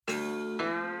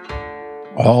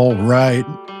All right.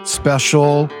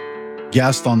 Special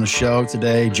guest on the show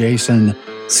today, Jason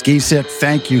Skeesick.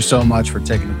 Thank you so much for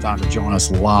taking the time to join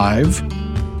us live.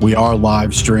 We are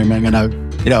live streaming.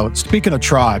 And, speaking of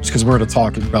tribes, because we're going to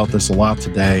talk about this a lot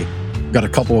today, we've got a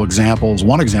couple of examples.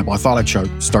 One example I thought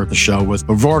I'd start the show with,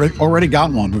 but we've already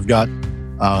got one. We've got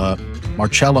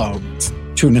Marcello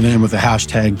tuning in with the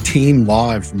hashtag Team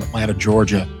Live from Atlanta,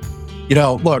 Georgia.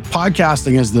 Look,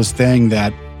 podcasting is this thing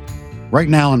that right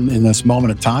now in this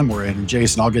moment of time we're in, and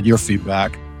Jason, I'll get your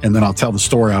feedback, and then I'll tell the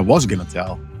story I was going to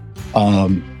tell.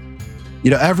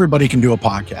 Everybody can do a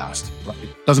podcast. Right?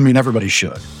 Doesn't mean everybody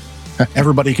should.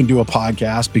 Everybody can do a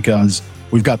podcast because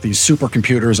we've got these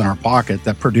supercomputers in our pocket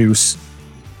that produce,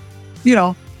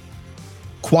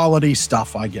 quality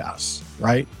stuff, I guess,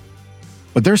 right?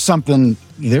 But there's something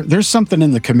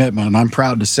in the commitment, and I'm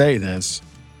proud to say this,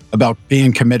 about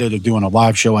being committed to doing a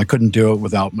live show. I couldn't do it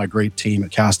without my great team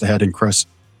at Cast Ahead and Chris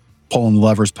pulling the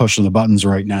levers, pushing the buttons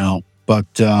right now. But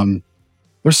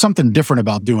there's something different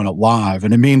about doing it live,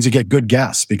 and it means you get good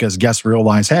guests because guests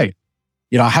realize, hey,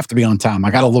 I have to be on time.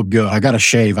 I got to look good. I got to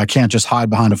shave. I can't just hide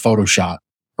behind a photo shot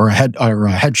or a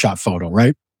headshot photo,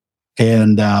 right?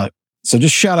 And so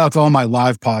just shout out to all my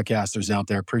live podcasters out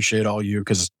there. Appreciate all you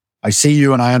because I see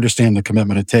you and I understand the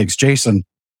commitment it takes. Jason,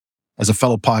 as a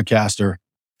fellow podcaster,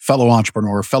 fellow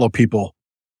entrepreneur, fellow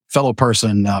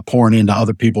person pouring into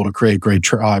other people to create great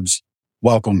tribes.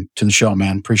 Welcome to the show,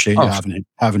 man. Appreciate you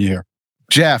having you here.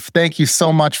 Jeff, thank you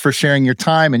so much for sharing your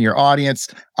time and your audience.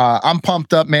 I'm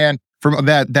pumped up, man. From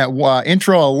that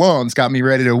intro alone's got me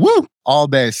ready to woo all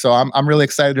day. So I'm really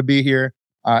excited to be here.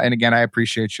 And again, I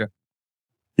appreciate you.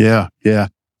 Yeah.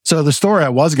 So the story I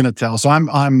was going to tell. So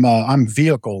I'm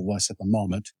vehicle-less at the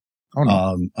moment. Oh,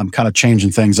 no. I'm kind of changing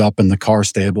things up in the car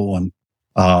stable, and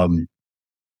I'm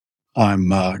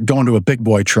going to a big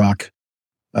boy truck,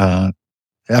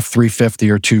 F350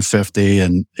 or 250,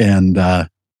 and going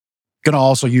to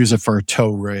also use it for a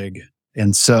tow rig.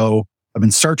 And so I've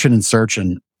been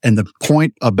searching. And the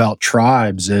point about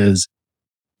tribes is,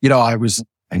 I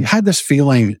had this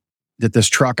feeling that this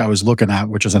truck I was looking at,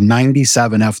 which is a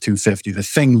 97 F250, the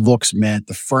thing looks mint,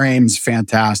 the frame's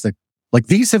fantastic. Like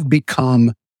these have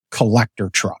become collector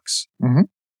trucks. Mm-hmm.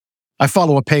 I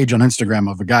follow a page on Instagram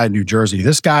of a guy in New Jersey.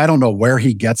 This guy, I don't know where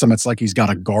he gets them. It's like he's got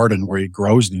a garden where he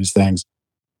grows these things.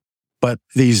 But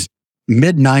these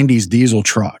mid-90s diesel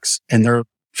trucks, and they're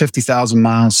 50,000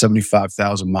 miles,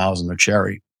 75,000 miles, and they're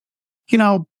cherry.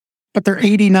 But they're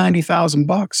 80, 90,000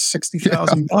 bucks,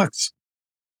 60,000 bucks.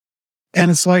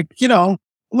 And it's like,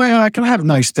 I can have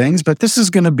nice things, but this is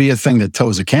going to be a thing that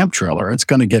tows a camp trailer. It's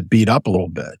going to get beat up a little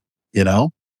bit,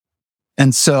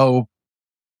 And so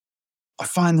I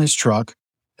find this truck,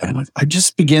 and I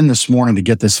just begin this morning to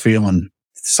get this feeling,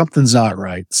 something's not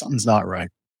right.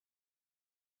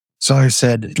 So I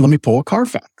said, let me pull a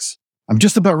Carfax. I'm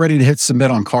just about ready to hit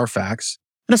submit on Carfax.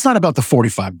 And it's not about the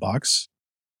 45 bucks.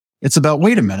 It's about,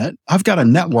 wait a minute, I've got a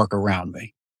network around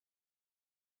me.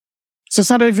 So it's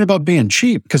not even about being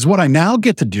cheap, because what I now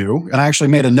get to do, and I actually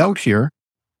made a note here,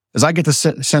 is I get to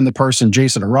send the person,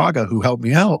 Jason Araga, who helped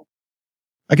me out,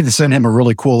 I get to send him a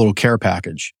really cool little care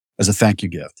package as a thank you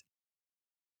gift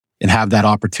and have that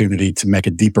opportunity to make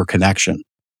a deeper connection.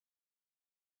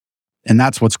 And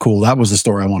that's what's cool. That was the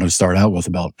story I wanted to start out with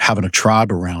about having a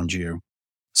tribe around you.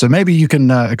 So maybe you can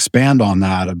expand on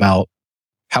that about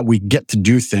how we get to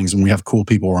do things when we have cool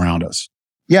people around us.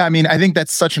 Yeah, I think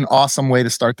that's such an awesome way to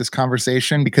start this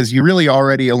conversation because you really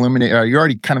already you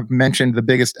already kind of mentioned the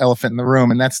biggest elephant in the room,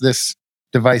 and that's this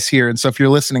device here. And so if you're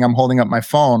listening, I'm holding up my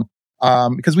phone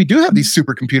because we do have these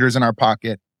supercomputers in our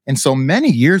pocket. And so many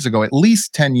years ago, at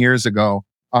least 10 years ago,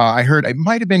 I heard, it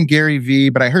might have been Gary Vee,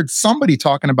 but I heard somebody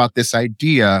talking about this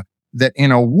idea that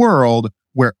in a world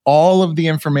where all of the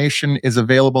information is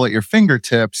available at your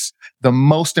fingertips, the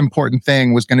most important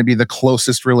thing was going to be the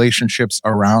closest relationships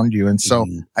around you. And so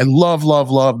I love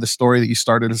the story that you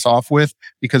started us off with,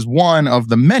 because one of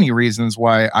the many reasons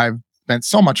why I've spent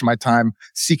so much of my time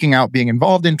seeking out being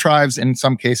involved in tribes, and in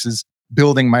some cases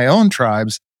building my own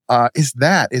tribes, is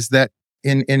that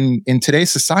in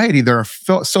today's society, there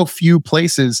are so few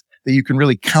places that you can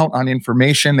really count on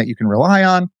information that you can rely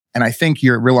on. And I think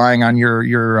you're relying on your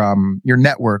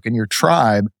network and your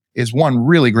tribe is one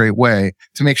really great way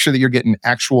to make sure that you're getting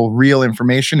actual real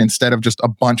information instead of just a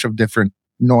bunch of different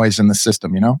noise in the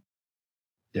system,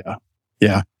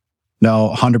 Yeah.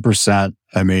 No, 100%.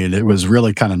 I mean, it was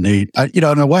really kind of neat. In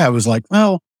a way I was like,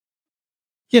 well,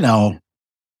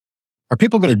 are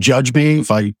people going to judge me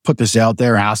if I put this out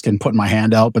there, asking, putting my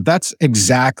hand out? But that's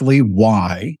exactly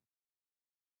why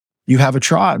you have a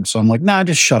tribe. So I'm like, nah,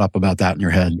 just shut up about that in your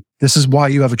head. This is why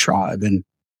you have a tribe. And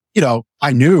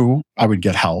I knew I would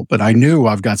get help, but I knew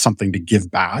I've got something to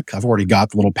give back. I've already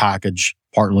got the little package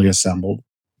partly assembled,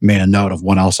 made a note of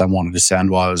what else I wanted to send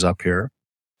while I was up here.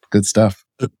 Good stuff.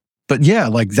 But yeah,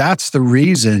 like that's the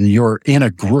reason you're in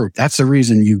a group. That's the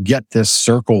reason you get this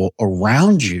circle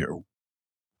around you,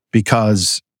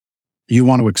 because you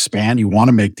want to expand, you want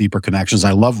to make deeper connections.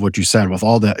 I love what you said with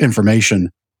all the information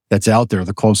that's out there.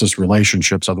 The closest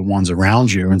relationships are the ones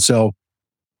around you. And so,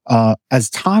 as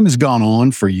time has gone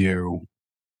on for you,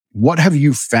 what have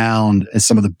you found as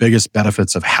some of the biggest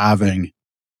benefits of having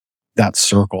that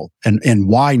circle, and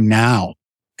why now?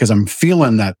 Because I'm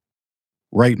feeling that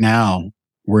right now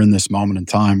we're in this moment in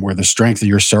time where the strength of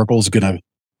your circle is going to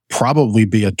probably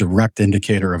be a direct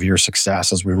indicator of your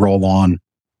success as we roll on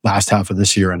last half of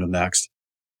this year into next.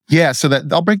 Yeah, so that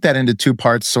I'll break that into two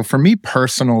parts. So for me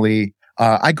personally,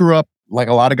 I grew up like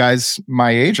a lot of guys my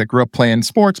age. I grew up playing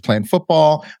sports, playing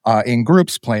football in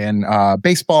groups, playing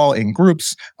baseball in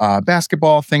groups,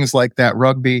 basketball, things like that,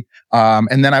 rugby.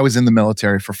 And then I was in the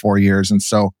military for 4 years. And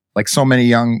so like so many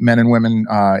young men and women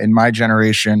in my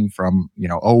generation from,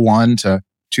 '01 to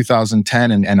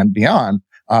 2010 and beyond,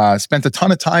 spent a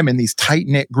ton of time in these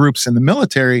tight-knit groups in the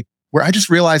military, where I just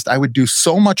realized I would do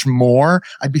so much more.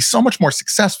 I'd be so much more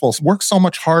successful, work so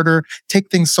much harder, take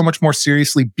things so much more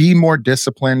seriously, be more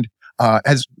disciplined,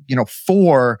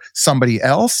 for somebody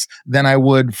else than I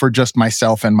would for just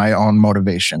myself and my own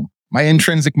motivation. My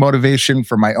intrinsic motivation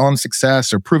for my own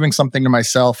success or proving something to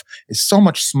myself is so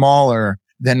much smaller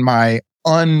than my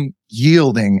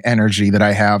unyielding energy that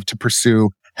I have to pursue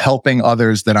helping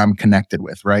others that I'm connected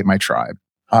with, right? My tribe.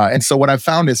 And so what I've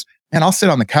found is, man, I'll sit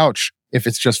on the couch if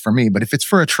it's just for me, but if it's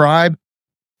for a tribe,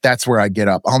 that's where I get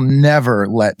up. I'll never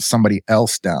let somebody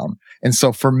else down. And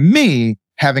so for me,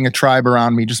 having a tribe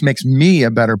around me just makes me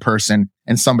a better person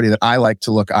and somebody that I like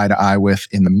to look eye to eye with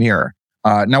in the mirror.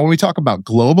 Now, when we talk about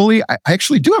globally, I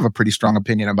actually do have a pretty strong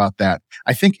opinion about that.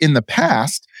 I think in the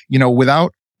past,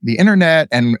 without the internet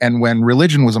and when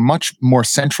religion was a much more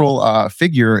central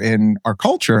figure in our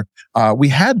culture, we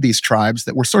had these tribes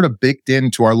that were sort of baked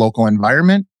into our local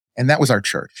environment, and that was our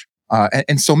church.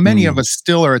 And so many of us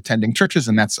still are attending churches,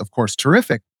 and that's, of course,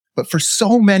 terrific. But for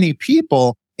so many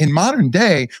people in modern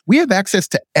day, we have access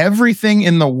to everything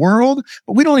in the world,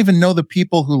 but we don't even know the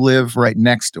people who live right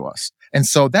next to us. And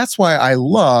so that's why I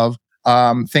love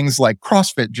things like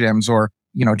CrossFit gyms or,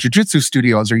 jiu-jitsu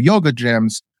studios or yoga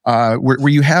gyms, where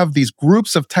you have these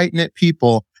groups of tight-knit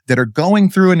people that are going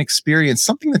through an experience,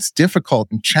 something that's difficult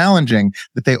and challenging,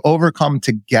 that they overcome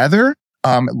together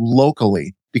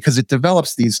locally. Because it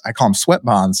develops these, I call them sweat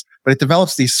bonds, but it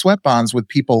develops these sweat bonds with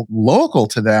people local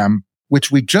to them, which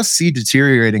we just see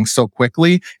deteriorating so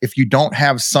quickly if you don't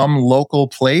have some local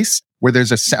place where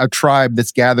there's a tribe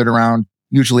that's gathered around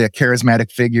usually a charismatic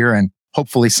figure and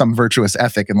hopefully some virtuous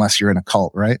ethic, unless you're in a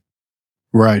cult, right?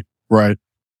 Right.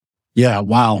 Yeah,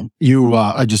 wow.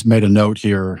 I just made a note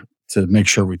here to make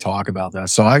sure we talk about that.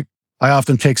 So I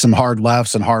often take some hard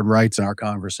lefts and hard rights in our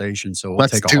conversation. So we'll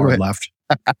take a hard left.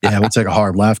 Yeah, we'll take a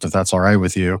hard left if that's all right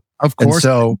with you. Of course.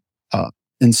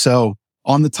 And so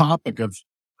on the topic of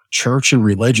church and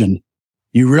religion,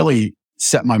 you really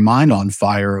set my mind on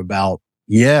fire about,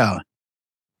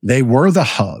 they were the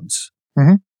hubs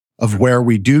of where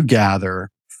we do gather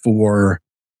for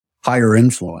higher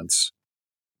influence,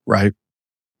 right?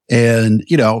 And,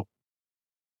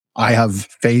 I have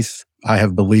faith, I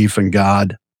have belief in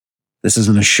God. This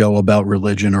isn't a show about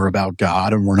religion or about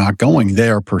God, and we're not going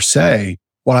there per se.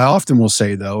 What I often will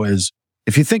say, though, is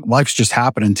if you think life's just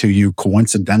happening to you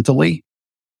coincidentally,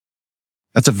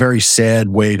 that's a very sad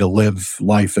way to live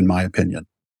life, in my opinion.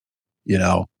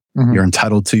 You're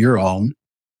entitled to your own,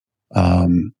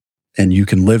 and you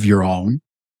can live your own.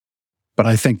 But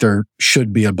I think there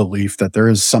should be a belief that there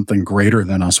is something greater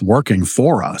than us working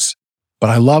for us. But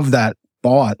I love that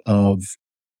thought of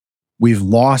we've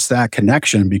lost that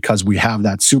connection because we have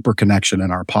that super connection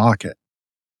in our pocket.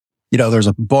 There's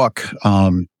a book,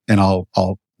 and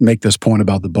I'll make this point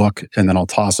about the book, and then I'll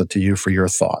toss it to you for your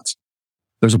thoughts.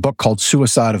 There's a book called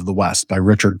Suicide of the West by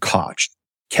Richard Koch,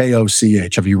 Koch.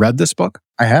 Have you read this book?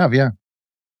 I have, yeah.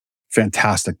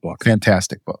 Fantastic book.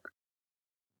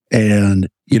 And,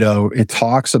 it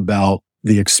talks about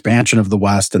the expansion of the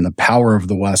West and the power of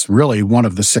the West, really one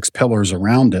of the 6 pillars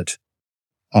around it.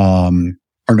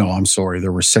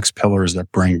 There were 6 pillars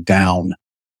that bring down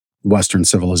Western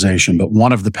civilization, but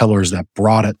one of the pillars that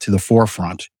brought it to the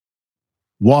forefront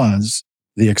was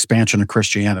the expansion of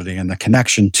Christianity and the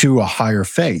connection to a higher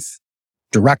faith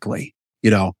directly,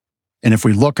 And if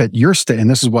we look at your and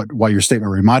this is why your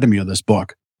statement reminded me of this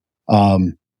book,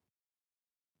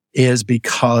 is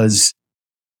because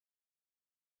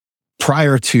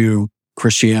prior to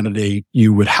Christianity,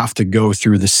 you would have to go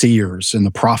through the seers and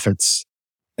the prophets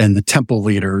and the temple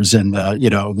leaders and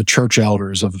the church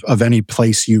elders of any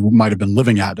place you might have been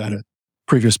living at a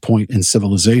previous point in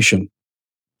civilization.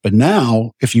 But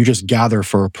now, if you just gather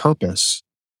for a purpose,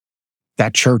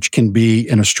 that church can be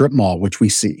in a strip mall, which we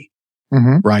see,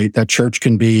 right? That church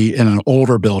can be in an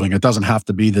older building. It doesn't have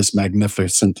to be this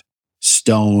magnificent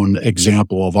stone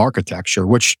example of architecture,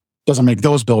 which doesn't make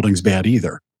those buildings bad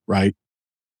either, right?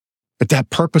 But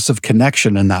that purpose of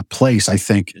connection in that place, I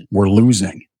think we're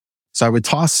losing. So I would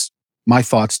toss my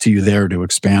thoughts to you there to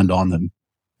expand on them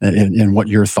and what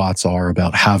your thoughts are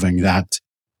about having that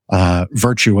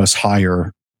virtuous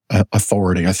higher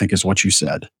authority, I think is what you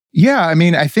said. Yeah, I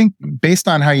mean, I think based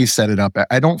on how you set it up,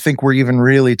 I don't think we're even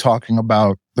really talking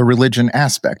about the religion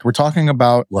aspect. We're talking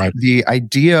about the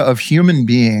idea of human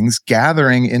beings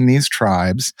gathering in these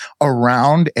tribes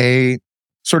around a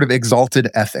sort of exalted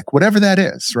ethic, whatever that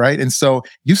is, right? And so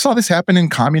you saw this happen in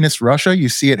communist Russia. You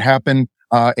see it happen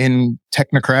in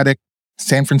technocratic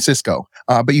San Francisco.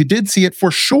 But you did see it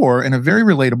for sure in a very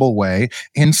relatable way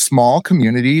in small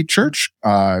community church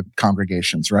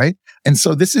congregations, right? And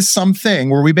so this is something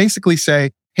where we basically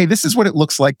say, hey, this is what it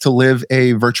looks like to live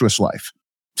a virtuous life.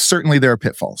 Certainly there are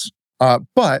pitfalls.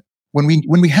 But when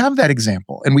we have that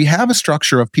example and we have a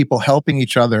structure of people helping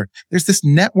each other, there's this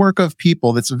network of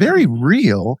people that's very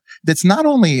real, that's not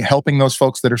only helping those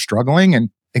folks that are struggling and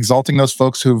exalting those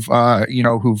folks who've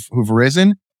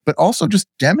risen, but also just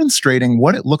demonstrating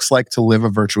what it looks like to live a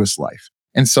virtuous life.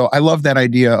 And so I love that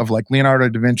idea of like Leonardo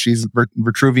da Vinci's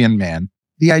Vitruvian Man.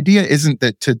 The idea isn't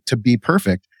that to be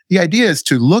perfect. The idea is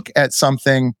to look at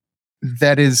something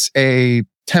that is a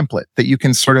template that you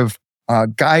can sort of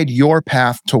guide your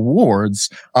path towards,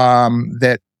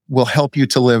 that will help you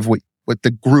to live what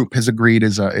the group has agreed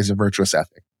is a virtuous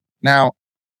ethic. Now,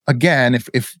 again,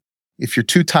 if you're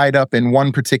too tied up in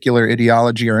one particular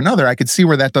ideology or another, I could see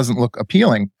where that doesn't look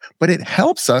appealing, but it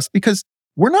helps us because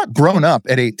we're not grown up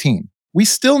at 18. We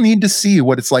still need to see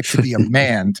what it's like to be a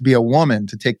man, to be a woman,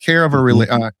 to take care of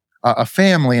a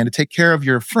family and to take care of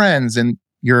your friends and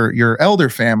your elder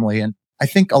family. And I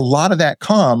think a lot of that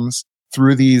comes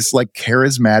through these like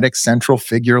charismatic central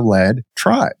figure led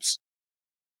tribes.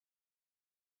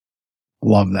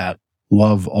 Love that.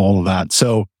 Love all of that.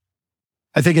 So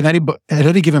I think at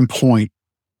any given point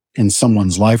in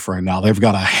someone's life right now, they've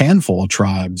got a handful of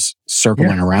tribes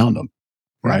circling around them,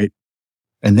 right?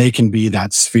 And they can be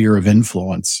that sphere of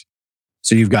influence.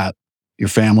 So you've got your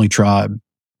family tribe,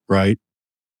 right?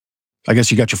 I guess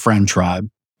you got your friend tribe,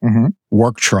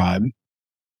 work tribe,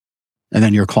 and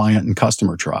then your client and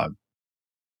customer tribe.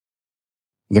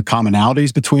 The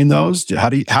commonalities between those, how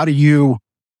do you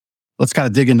let's kind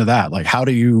of dig into that. Like, how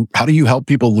do you help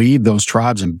people lead those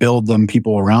tribes and build them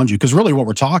people around you? Because really what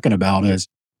we're talking about is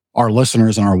our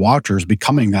listeners and our watchers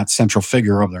becoming that central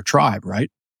figure of their tribe,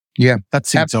 right? Yeah. That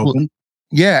seat's open.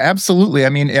 Yeah, absolutely. I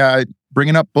mean,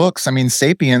 bringing up books, I mean,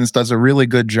 Sapiens does a really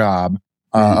good job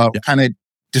of kind of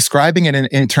describing it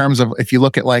in terms of, if you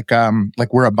look at like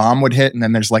where a bomb would hit and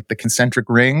then there's like the concentric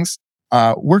rings,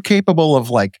 we're capable of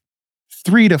like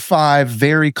 3 to 5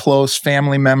 very close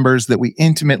family members that we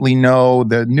intimately know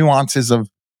the nuances of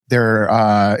their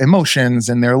emotions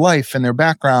and their life and their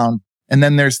background. And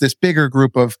then there's this bigger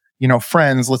group of,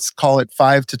 friends, let's call it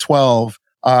 5 to 12.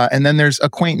 And then there's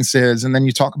acquaintances. And then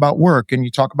you talk about work and you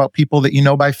talk about people that you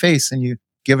know by face and you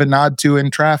give a nod to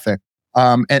in traffic.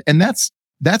 And that's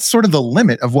sort of the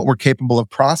limit of what we're capable of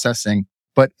processing.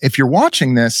 But if you're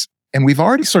watching this, and we've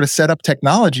already sort of set up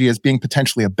technology as being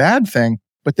potentially a bad thing,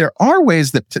 but there are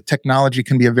ways that technology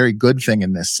can be a very good thing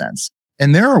in this sense.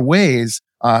 And there are ways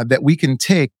that we can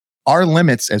take our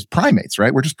limits as primates,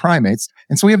 right? We're just primates.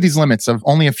 And so we have these limits of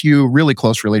only a few really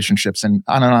close relationships and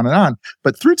on and on and on.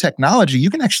 But through technology,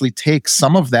 you can actually take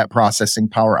some of that processing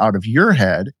power out of your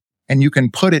head and you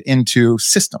can put it into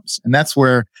systems. And that's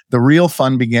where the real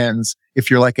fun begins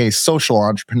if you're like a social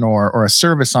entrepreneur or a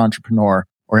service entrepreneur,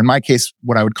 or in my case,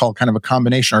 what I would call kind of a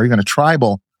combination or even a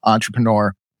tribal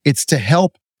entrepreneur. It's to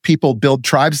help people build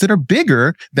tribes that are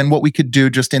bigger than what we could do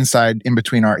just in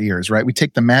between our ears, right? We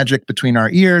take the magic between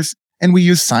our ears and we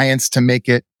use science to make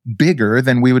it bigger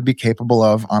than we would be capable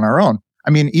of on our own.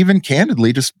 I mean, even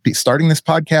candidly, just starting this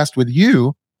podcast with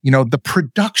you, the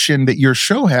production that your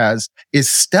show has is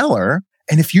stellar.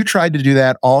 And if you tried to do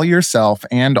that all yourself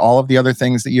and all of the other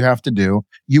things that you have to do,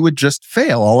 you would just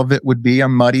fail. All of it would be a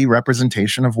muddy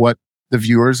representation of what the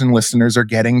viewers and listeners are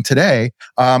getting today.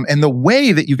 And the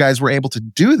way that you guys were able to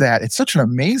do that, it's such an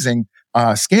amazing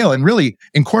scale, and really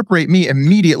incorporate me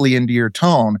immediately into your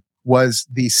tone was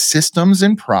the systems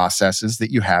and processes that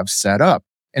you have set up.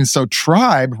 And so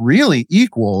tribe really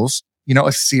equals,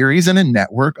 a series and a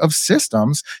network of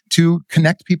systems to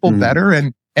connect people better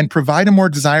and provide a more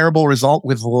desirable result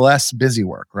with less busy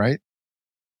work, right?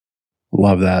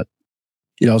 Love that.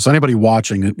 So anybody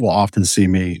watching will often see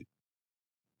me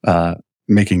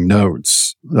making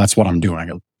notes. That's what I'm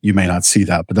doing. You may not see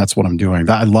that, but that's what I'm doing.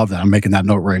 I love that. I'm making that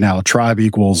note right now. A tribe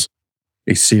equals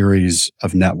a series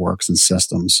of networks and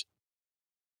systems.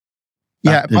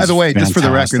 Yeah. By the way, just for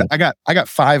the record, I got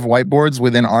 5 whiteboards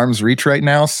within arm's reach right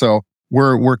now. So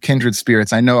we're kindred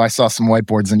spirits. I know I saw some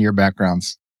whiteboards in your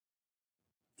backgrounds.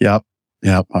 Yep.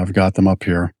 I've got them up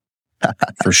here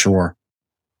for sure.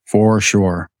 For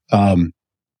sure.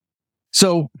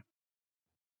 So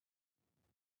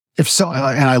if so,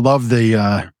 and I love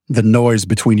the noise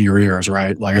between your ears,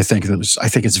 right? Like I think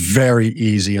it's very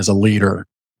easy as a leader.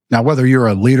 Now, whether you're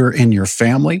a leader in your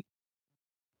family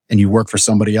and you work for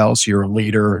somebody else, you're a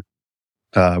leader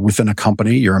within a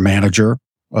company, you're a manager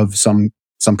of some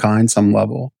kind, some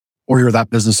level, or you're that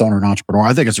business owner and entrepreneur.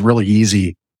 I think it's really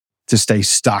easy to stay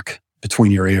stuck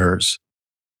between your ears.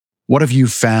 What have you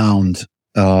found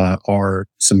are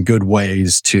some good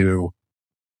ways to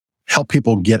help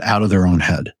people get out of their own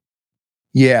head?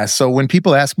 Yeah. So when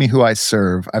people ask me who I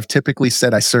serve, I've typically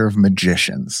said I serve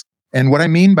magicians. And what I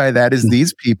mean by that is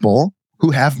these people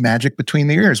who have magic between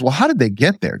their ears. Well, how did they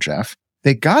get there, Jeff?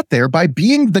 They got there by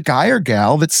being the guy or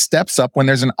gal that steps up when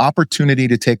there's an opportunity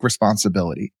to take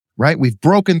responsibility, right? We've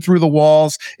broken through the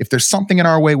walls. If there's something in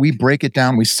our way, we break it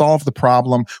down. We solve the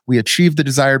problem. We achieve the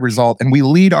desired result, and we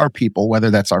lead our people,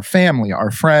 whether that's our family,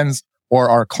 our friends, or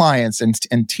our clients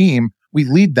and team. We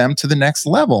lead them to the next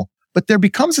level. But there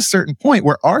becomes a certain point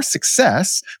where our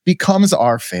success becomes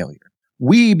our failure.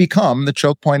 We become the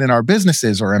choke point in our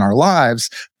businesses or in our lives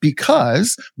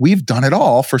because we've done it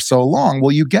all for so long.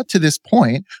 Well, you get to this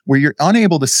point where you're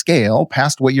unable to scale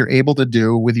past what you're able to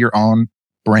do with your own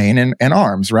brain and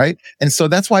arms, right? And so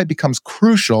that's why it becomes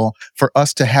crucial for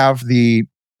us to have you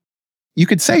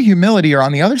could say humility, or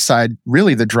on the other side,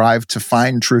 really the drive to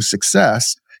find true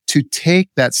success, to take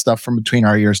that stuff from between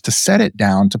our ears, to set it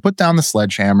down, to put down the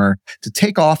sledgehammer, to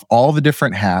take off all the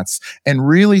different hats and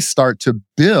really start to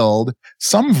build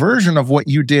some version of what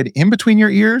you did in between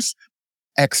your ears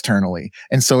externally.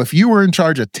 And so if you were in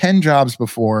charge of 10 jobs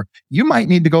before, you might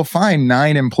need to go find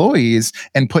 9 employees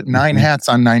and put 9 hats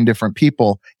on 9 different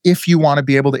people if you want to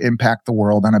be able to impact the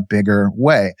world in a bigger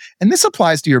way. And this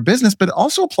applies to your business, but it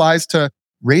also applies to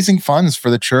raising funds for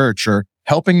the church or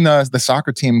helping the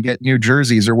soccer team get new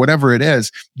jerseys or whatever it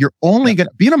is. You're only going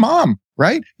to be a mom,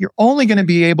 right? You're only going to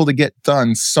be able to get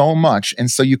done so much. And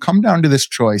so you come down to this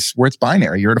choice where it's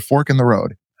binary. You're at a fork in the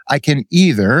road. I can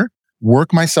either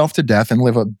work myself to death and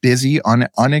live a busy,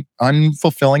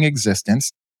 unfulfilling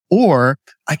existence, or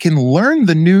I can learn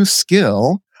the new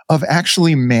skill of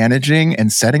actually managing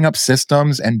and setting up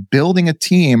systems and building a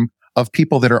team of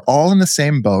people that are all in the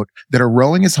same boat, that are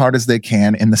rowing as hard as they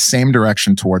can in the same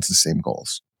direction towards the same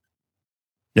goals.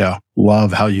 Yeah.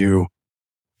 Love how you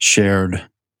shared.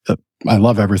 I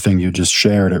love everything you just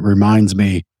shared. It reminds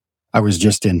me, I was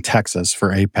just in Texas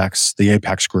for Apex, the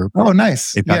Apex group. Oh,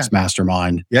 nice. Apex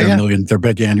Mastermind. Yeah. Their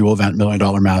big annual event, $1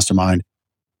 million mastermind.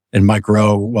 And Mike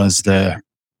Rowe was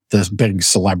this big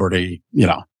celebrity,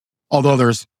 although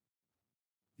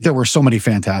there were so many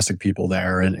fantastic people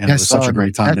there, and it was such a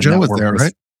great time. Joe was there,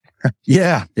 right?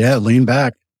 Yeah. Lean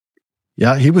back.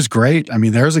 Yeah, he was great. I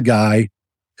mean, there's a guy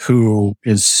who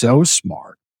is so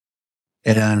smart,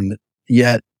 and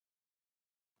yet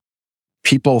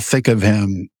people think of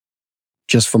him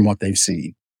just from what they've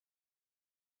seen,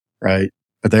 right?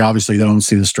 But they obviously don't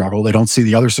see the struggle. They don't see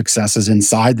the other successes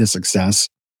inside the success,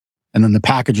 and then the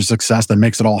package of success that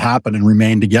makes it all happen and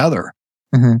remain together.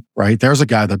 Right? There's a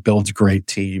guy that builds great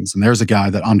teams, and there's a guy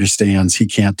that understands he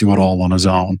can't do it all on his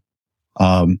own.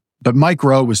 But Mike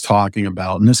Rowe was talking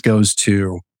about, and this goes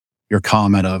to your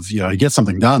comment of, you get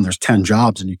something done, there's 10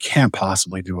 jobs and you can't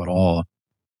possibly do it all.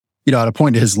 At a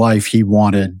point in his life, he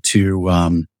wanted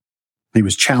to, he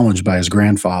was challenged by his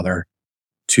grandfather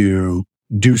to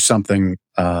do something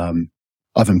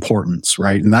of importance,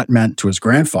 right? And that meant to his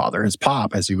grandfather, his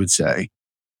pop, as he would say,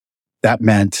 that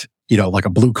meant like a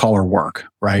blue collar work,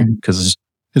 right? Because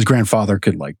his grandfather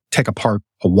could take apart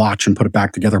a watch and put it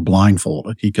back together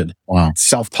blindfolded. He could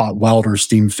self-taught welder,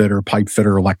 steam fitter, pipe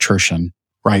fitter, electrician,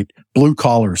 right? Blue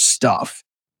collar stuff.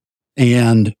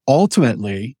 And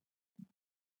ultimately,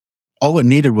 all it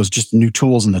needed was just new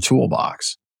tools in the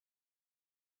toolbox.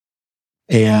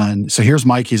 And so here's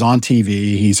Mike, he's on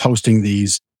TV, he's hosting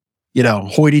these,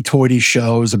 hoity-toity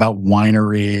shows about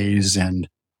wineries and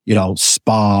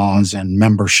spas and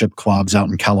membership clubs out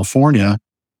in California.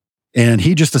 And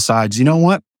he just decides, you know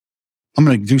what? I'm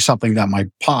going to do something that my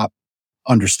pop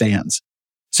understands.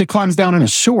 So he climbs down in a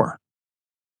sewer,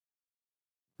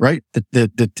 right? The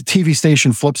TV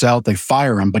station flips out, they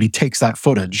fire him, but he takes that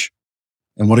footage.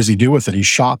 And what does he do with it? He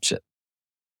shops it.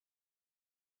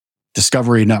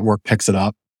 Discovery Network picks it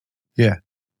up. Yeah.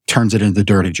 Turns it into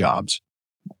Dirty Jobs.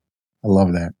 I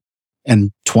love that.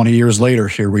 And 20 years later,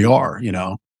 here we are,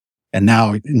 and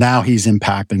now he's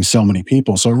impacting so many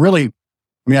people. So really,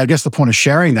 I guess the point of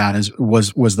sharing that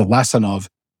was the lesson of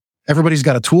everybody's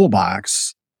got a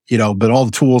toolbox, but all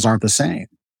the tools aren't the same.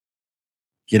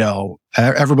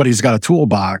 Everybody's got a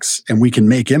toolbox and we can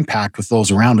make impact with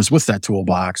those around us with that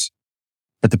toolbox.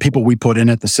 But the people we put in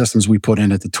it, the systems we put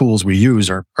in it, the tools we use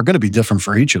are going to be different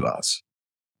for each of us.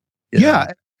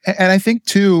 Yeah. And I think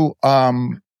too,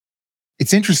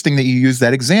 it's interesting that you use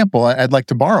that example. I'd like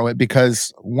to borrow it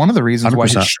because one of the reasons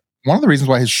 100%.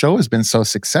 why his show has been so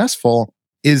successful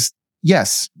is,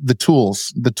 yes, the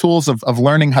tools of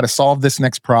learning how to solve this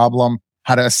next problem,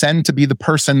 how to ascend to be the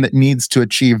person that needs to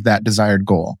achieve that desired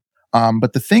goal.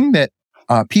 But the thing that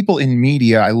people in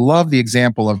media, I love the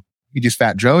example of, you could use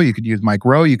Fat Joe, you could use Mike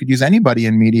Rowe, you could use anybody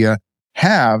in media,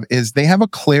 is they have a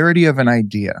clarity of an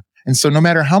idea. And so no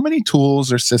matter how many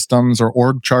tools or systems or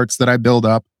org charts that I build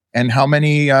up and how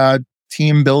many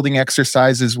team building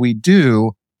exercises we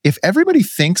do, if everybody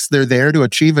thinks they're there to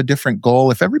achieve a different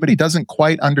goal, if everybody doesn't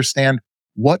quite understand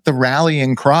what the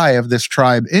rallying cry of this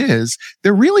tribe is,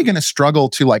 they're really going to struggle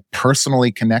to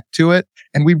personally connect to it.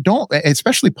 And we don't,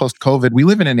 especially post-COVID, we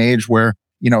live in an age where,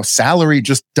 salary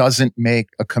just doesn't make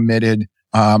a committed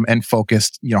and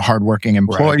focused, hardworking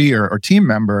employee or team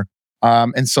member.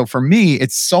 And so for me,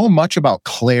 it's so much about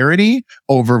clarity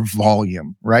over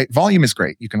volume, right? Volume is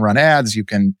great. You can run ads, you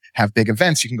can have big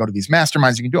events, you can go to these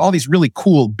masterminds, you can do all these really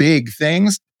cool, big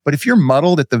things. But if you're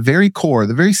muddled at the very core,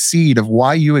 the very seed of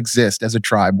why you exist as a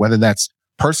tribe, whether that's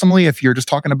personally, if you're just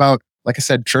talking about, like I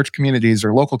said, church communities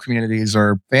or local communities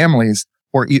or families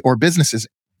or businesses,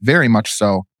 very much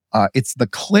so. It's the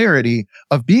clarity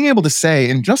of being able to say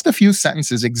in just a few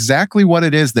sentences exactly what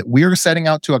it is that we're setting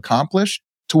out to accomplish,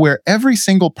 to where every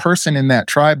single person in that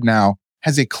tribe now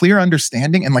has a clear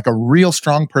understanding and a real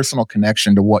strong personal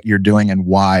connection to what you're doing and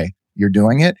why you're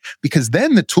doing it. Because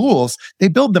then the tools, they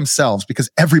build themselves because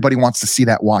everybody wants to see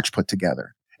that watch put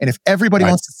together. And if everybody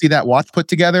wants to see that watch put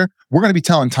together, we're going to be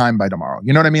telling time by tomorrow.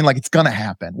 You know what I mean? It's going to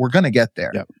happen. We're going to get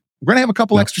there. Yep. We're going to have a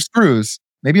couple extra screws,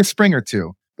 maybe a spring or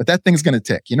two, but that thing's going to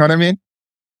tick. You know what I mean?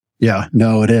 Yeah,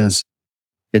 no, it is.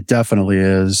 It definitely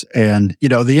is. And,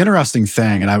 the interesting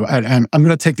thing, and I'm going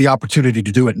to take the opportunity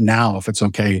to do it now, if it's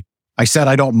okay. I said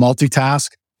I don't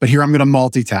multitask, but here I'm going to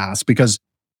multitask because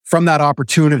from that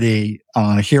opportunity,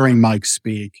 hearing Mike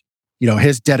speak,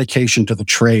 his dedication to the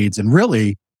trades and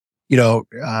really,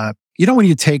 when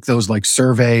you take those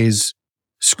surveys,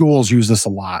 schools use this a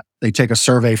lot. They take a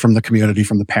survey from the community,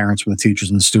 from the parents, from the teachers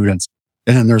and the students.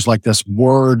 And then there's this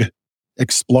word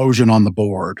explosion on the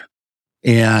board.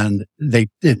 And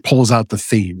it pulls out the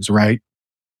themes, right?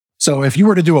 So if you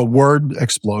were to do a word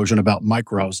explosion about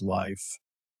Mike Rowe's life,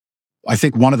 I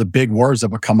think one of the big words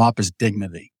that would come up is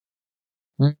dignity.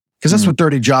 Because that's what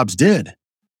Dirty Jobs did.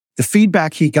 The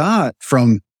feedback he got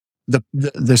from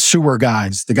the sewer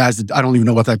guys, the guys that I don't even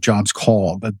know what that job's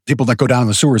called, but people that go down in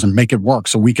the sewers and make it work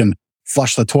so we can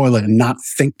flush the toilet and not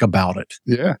think about it.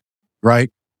 Yeah.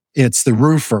 Right? It's the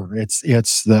roofer.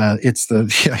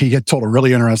 He get told a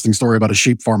really interesting story about a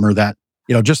sheep farmer that,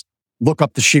 just look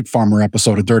up the sheep farmer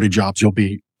episode of Dirty Jobs. You'll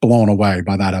be blown away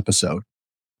by that episode.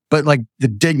 But the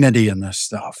dignity in this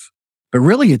stuff, but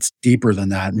really it's deeper than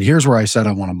that. And here's where I said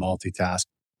I want to multitask.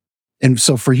 And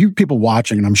so for you people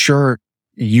watching, and I'm sure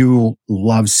you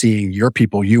love seeing your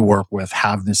people you work with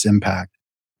have this impact.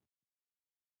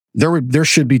 There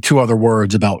should be two other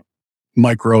words about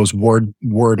Mike Rowe's word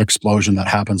explosion that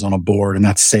happens on a board, and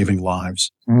that's saving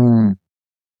lives. And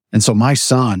so my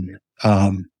son,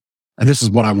 and this is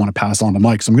what I want to pass on to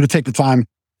Mike. So I'm going to take the time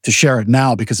to share it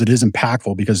now because it is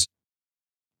impactful, because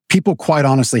people quite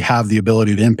honestly have the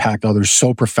ability to impact others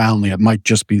so profoundly, it might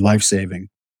just be life-saving.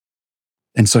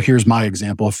 And so here's my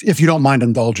example. If you don't mind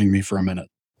indulging me for a minute.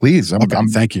 Please.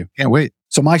 Thank you. Can't wait.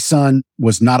 So my son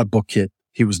was not a book kid.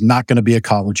 He was not going to be a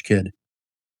college kid.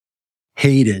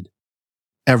 Hated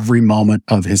every moment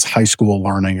of his high school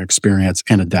learning experience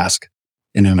in a desk,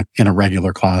 in a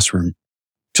regular classroom,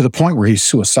 to the point where he's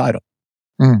suicidal.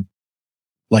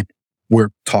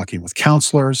 We're talking with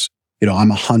counselors.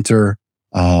 I'm a hunter.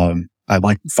 I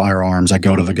like firearms. I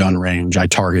go to the gun range. I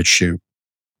target shoot.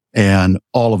 And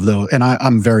all of those, and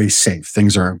I'm very safe.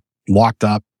 Things are locked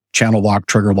up, channel locked,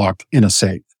 trigger locked in a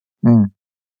safe.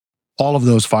 All of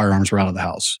those firearms were out of the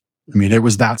house. I mean, it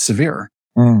was that severe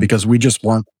because we just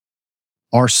weren't,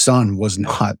 our son was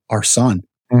not our son.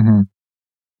 Mm-hmm.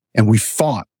 And we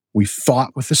fought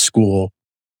with the school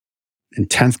in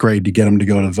 10th grade to get him to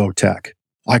go to VOTEC.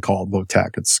 I call it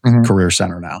VOTEC. It's Career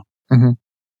Center now. Mm-hmm.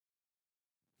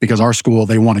 Because our school,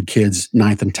 they wanted kids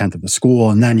 9th and 10th of the school.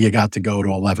 And then you got to go to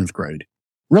 11th grade.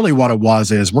 Really what it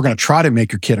was is we're going to try to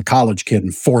make your kid a college kid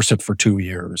and force it for 2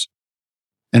 years.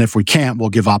 And if we can't, we'll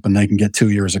give up and they can get 2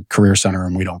 years at Career Center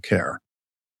and we don't care.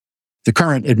 The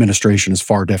current administration is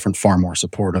far different, far more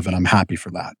supportive, and I'm happy for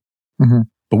that. Mm-hmm.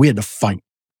 But we had to fight.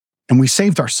 And we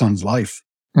saved our son's life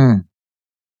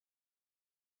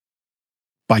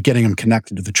by getting him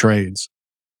connected to the trades.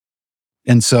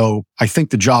 And so I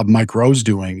think the job Mike Rowe's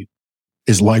doing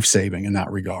is life-saving in that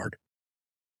regard.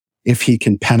 If he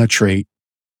can penetrate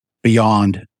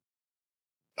beyond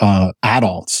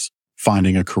adults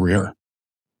finding a career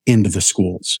into the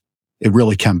schools, it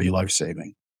really can be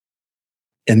life-saving.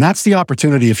 And that's the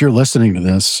opportunity, if you're listening to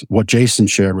this, what Jason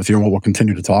shared with you and what we'll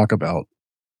continue to talk about,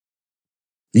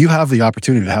 you have the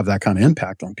opportunity to have that kind of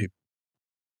impact on people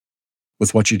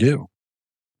with what you do,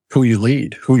 who you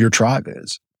lead, who your tribe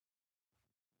is.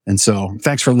 And so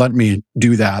thanks for letting me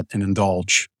do that and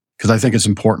indulge, because I think it's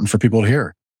important for people to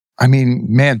hear. I mean,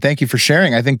 man, thank you for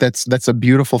sharing. I think that's a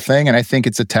beautiful thing. And I think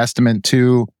it's a testament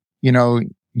to,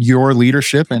 your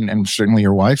leadership and certainly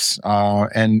your wife's,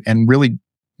 and really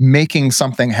making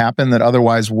something happen that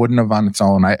otherwise wouldn't have on its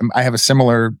own. I have a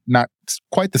similar, not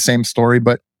quite the same story,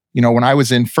 but when I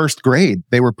was in first grade,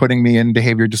 they were putting me in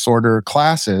behavior disorder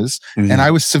classes and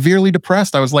I was severely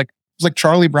depressed. I was like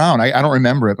Charlie Brown. I don't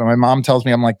remember it, but my mom tells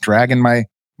me I'm like dragging my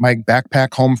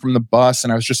backpack home from the bus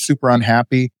and I was just super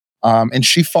unhappy. And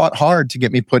she fought hard to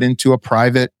get me put into a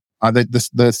private,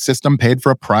 the system paid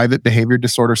for a private behavior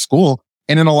disorder school.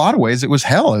 And in a lot of ways, it was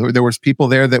hell. There was people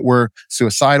there that were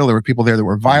suicidal. There were people there that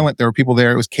were violent. There were people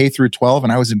there. It was K through 12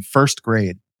 and I was in first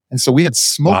grade. And so we had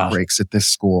smoke breaks at this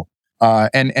school.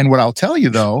 And what I'll tell you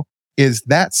though, is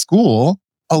that school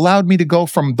allowed me to go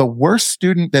from the worst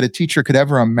student that a teacher could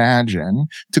ever imagine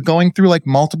to going through like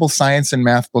multiple science and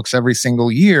math books every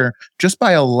single year, just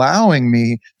by allowing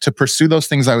me to pursue those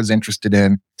things I was interested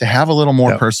in, to have a little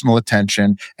more personal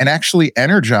attention and actually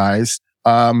energize,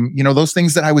 those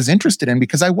things that I was interested in,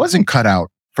 because I wasn't cut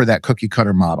out for that cookie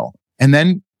cutter model. And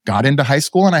then got into high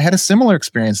school and I had a similar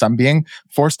experience. I'm being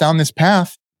forced down this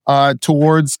path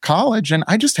towards college. And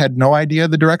I just had no idea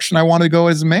the direction I wanted to go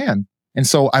as a man. And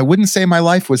so I wouldn't say my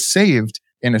life was saved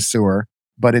in a sewer,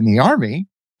 but in the Army,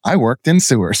 I worked in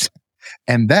sewers.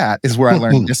 And that is where I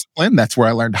learned discipline. That's where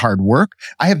I learned hard work.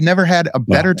 I have never had a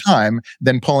better time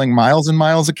than pulling miles and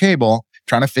miles of cable,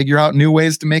 trying to figure out new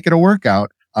ways to make it a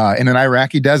workout in an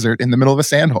Iraqi desert in the middle of a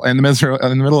sandhole, in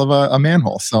the middle of a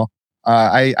manhole. So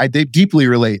I deeply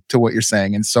relate to what you're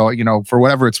saying. And so, for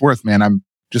whatever it's worth, man, I'm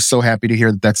just so happy to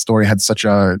hear that story had such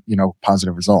a,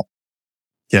 positive result.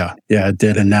 Yeah, it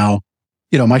did. And now,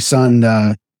 my son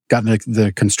got into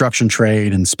the construction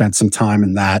trade and spent some time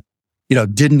in that,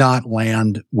 did not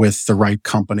land with the right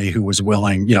company who was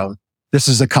willing. This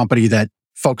is a company that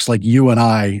folks like you and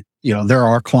I, they're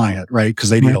our client, right? Because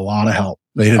they need a lot of help.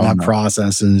 They didn't have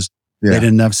processes. Yeah. They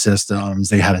didn't have systems.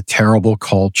 They had a terrible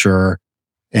culture.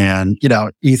 And,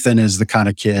 Ethan is the kind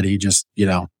of kid, he just,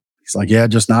 he's like, yeah,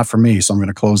 just not for me. So I'm going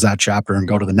to close that chapter and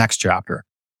go to the next chapter.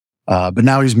 But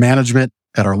now he's management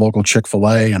at our local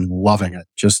Chick-fil-A and loving it,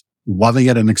 just loving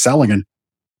it and excelling. And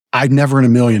I never in a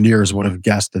million years would have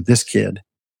guessed that this kid,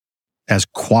 as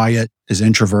quiet, as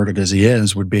introverted as he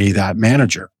is, would be that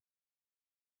manager.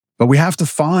 But we have to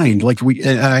find,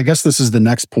 and I guess this is the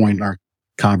next point in our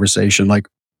conversation,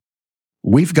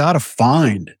 we've got to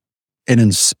find and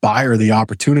inspire the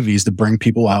opportunities to bring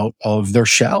people out of their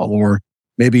shell, or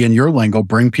maybe in your lingo,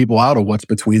 bring people out of what's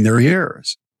between their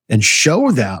ears and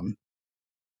show them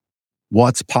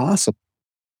what's possible.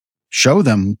 Show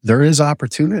them there is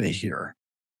opportunity here.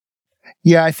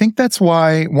 Yeah, I think that's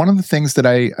why one of the things that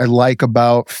I like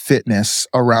about fitness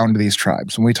around these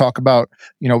tribes, when we talk about,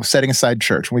 setting aside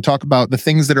church, when we talk about the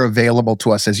things that are available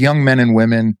to us as young men and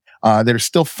women that are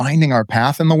still finding our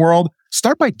path in the world,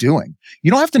 start by doing.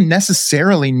 You don't have to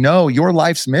necessarily know your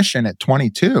life's mission at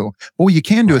 22. But what you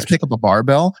can do is pick up a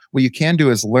barbell. What you can do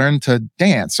is learn to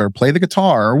dance or play the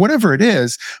guitar or whatever it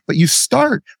is. But you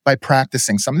start by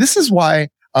practicing some. This is why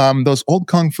those old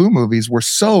Kung Fu movies were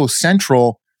so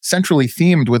centrally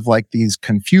themed with these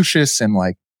Confucius and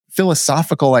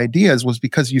philosophical ideas, was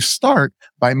because you start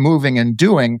by moving and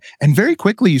doing. And very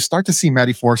quickly, you start to see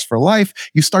metaphors for life.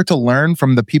 You start to learn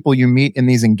from the people you meet in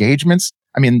these engagements.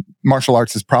 I mean, martial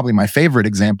arts is probably my favorite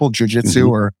example,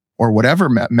 jujitsu or whatever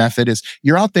method is.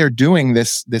 You're out there doing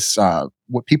this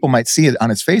what people might see on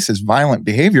its face as violent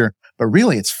behavior, but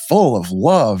really it's full of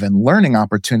love and learning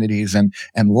opportunities and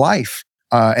life.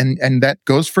 And that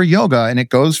goes for yoga, and it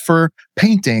goes for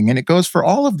painting, and it goes for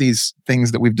all of these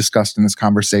things that we've discussed in this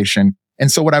conversation.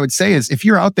 And so what I would say is, if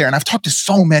you're out there, and I've talked to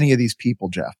so many of these people,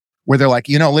 Jeff, where they're like,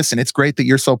 listen, it's great that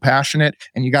you're so passionate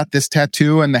and you got this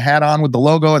tattoo and the hat on with the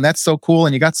logo, and that's so cool,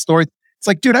 and you got stories. It's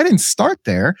like, dude, I didn't start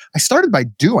there. I started by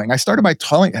doing. I started by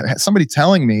somebody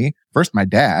telling me, first my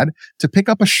dad, to pick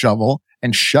up a shovel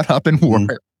and shut up and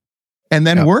work. And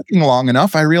then working long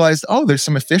enough, I realized, oh, there's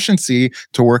some efficiency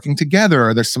to working together,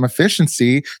 or there's some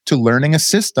efficiency to learning a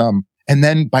system. And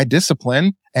then by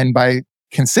discipline and by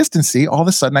consistency, all of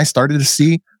a sudden I started to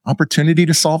see opportunity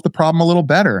to solve the problem a little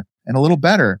better and a little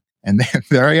better. And then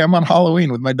there I am on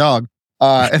Halloween with my dog.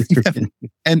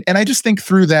 And I just think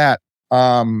through that,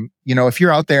 if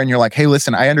you're out there and you're like, hey,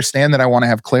 listen, I understand that I want to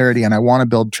have clarity and I want to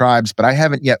build tribes, but I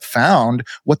haven't yet found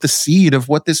what the seed of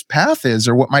what this path is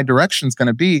or what my direction is going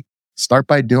to be. Start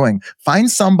by doing. Find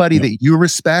somebody that you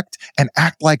respect and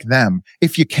act like them.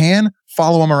 If you can,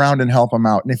 follow them around and help them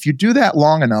out. And if you do that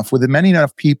long enough with many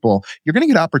enough people, you're going to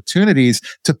get opportunities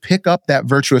to pick up that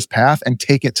virtuous path and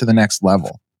take it to the next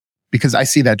level. Because I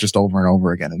see that just over and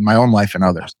over again in my own life and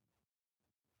others.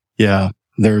 Yeah,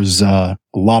 there's a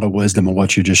lot of wisdom in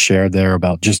what you just shared there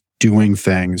about just doing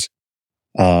things.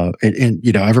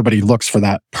 Everybody looks for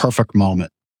that perfect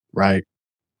moment, right?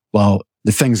 Well,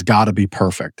 the thing's got to be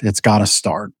perfect. It's got to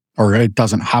start, or it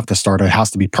doesn't have to start. It has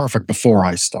to be perfect before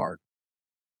I start.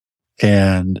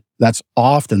 And that's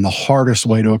often the hardest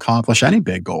way to accomplish any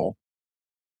big goal.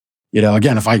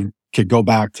 Again, if I could go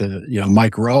back to,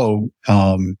 Mike Rowe,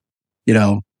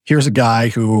 here's a guy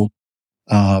who,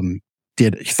 he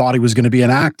thought he was going to be an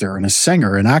actor and a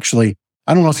singer. And actually,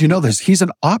 I don't know if you know this, he's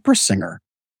an opera singer.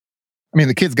 I mean,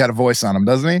 the kid's got a voice on him,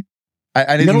 doesn't he?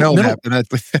 I didn't know that,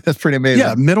 but that's pretty amazing.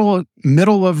 Yeah,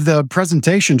 middle of the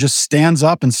presentation, just stands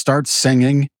up and starts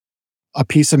singing a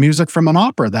piece of music from an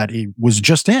opera that he was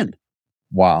just in.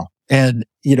 Wow. And,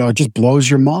 it just blows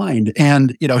your mind.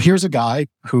 And, here's a guy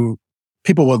who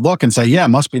people would look and say, yeah, it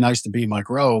must be nice to be Mike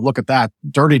Rowe. Look at that,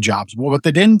 dirty jobs. Well, what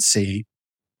they didn't see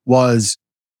was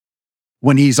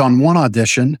when he's on one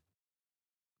audition,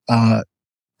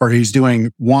 or he's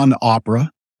doing one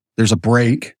opera, there's a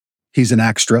break, he's an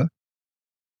extra.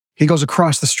 He goes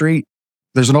across the street.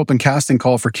 There's an open casting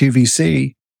call for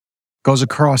QVC, goes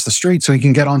across the street so he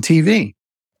can get on TV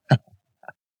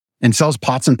and sells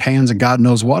pots and pans and God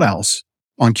knows what else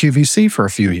on QVC for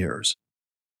a few years.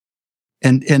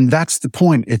 And that's the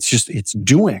point. It's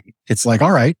doing. It's like,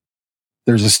 all right,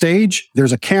 there's a stage,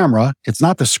 there's a camera. It's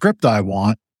not the script I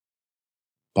want,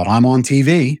 but I'm on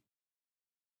TV.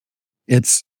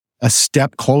 It's a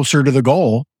step closer to the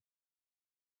goal,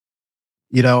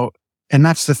 and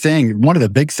that's the thing. One of the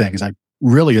big things I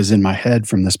really is in my head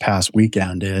from this past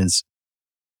weekend is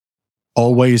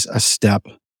always a step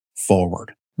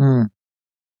forward,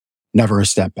 never a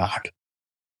step back.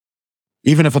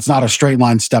 Even if it's not a straight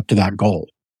line step to that goal,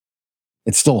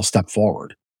 it's still a step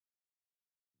forward,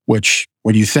 which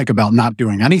when you think about not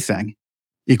doing anything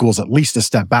equals at least a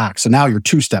step back. So now you're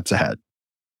 2 steps ahead.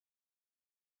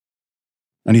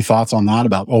 Any thoughts on that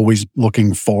about always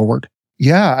looking forward?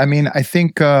 Yeah, I mean, I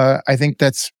think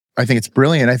it's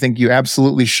brilliant. I think you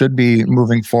absolutely should be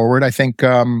moving forward. I think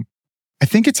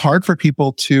it's hard for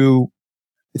people to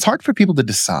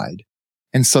decide.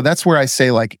 And so that's where I say,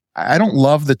 like, I don't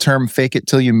love the term fake it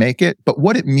till you make it, but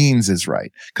what it means is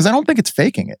right. Because I don't think it's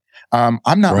faking it. I'm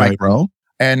not Mike Rowe,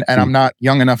 and I'm not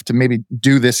young enough to maybe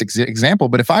do this example,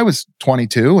 but if I was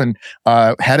 22 and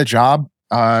had a job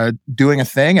doing a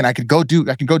thing, and I could go do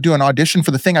an audition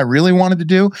for the thing I really wanted to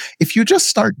do. If you just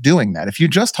start doing that, if you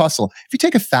just hustle, if you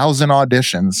take 1,000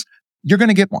 auditions, you're going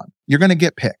to get one. You're going to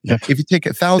get picked. Yep. If you take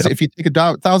 1,000, if you take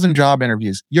 1,000 job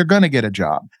interviews, you're going to get a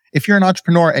job. If you're an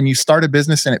entrepreneur and you start a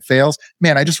business and it fails,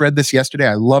 man, I just read this yesterday.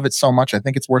 I love it so much. I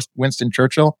think it's worth Winston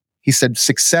Churchill. He said,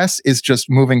 success is just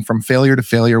moving from failure to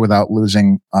failure without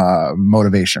losing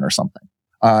motivation or something.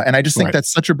 And I just think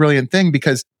that's such a brilliant thing,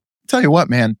 because I'll tell you what,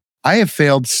 man, I have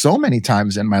failed so many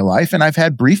times in my life, and I've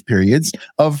had brief periods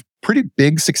of pretty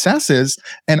big successes.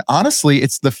 And honestly,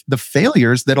 it's the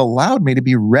failures that allowed me to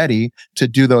be ready to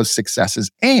do those successes.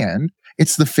 And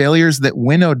it's the failures that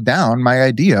winnowed down my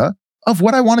idea of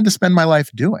what I wanted to spend my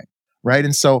life doing. Right.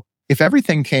 And so if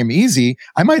everything came easy,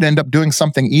 I might end up doing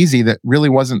something easy that really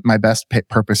wasn't my best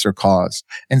purpose or cause.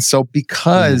 And so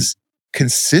because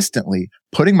consistently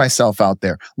putting myself out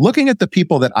there, looking at the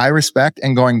people that I respect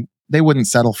and going, they wouldn't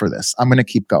settle for this, I'm going to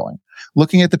keep going.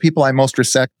 looking at the people I most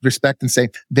respect and say,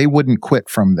 they wouldn't quit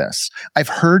from this. I've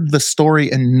heard the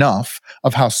story enough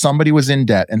of how somebody was in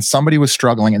debt and somebody was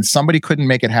struggling and somebody couldn't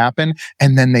make it happen,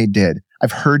 and then they did.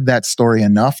 I've heard that story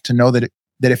enough to know that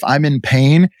if I'm in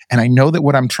pain and I know that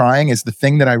what I'm trying is the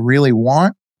thing that I really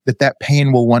want, that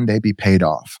pain will one day be paid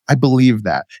off. I believe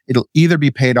that. It'll either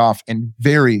be paid off in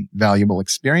very valuable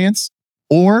experience,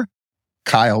 or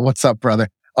Kyle, what's up, brother?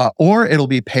 Or it'll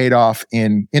be paid off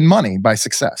in money by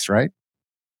success, right?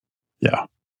 Yeah.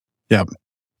 Yeah.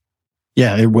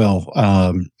 Yeah, it will.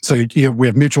 So we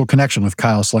have mutual connection with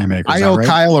Kyle Slaymaker. I owe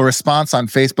Kyle a response on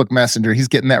Facebook Messenger. He's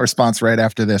getting that response right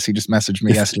after this. He just messaged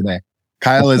me yesterday.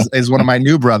 Kyle is one of my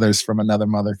new brothers from another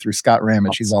mother through Scott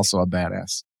Ramage. He's also a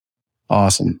badass.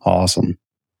 Awesome.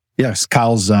 Yes,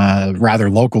 Kyle's rather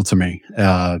local to me,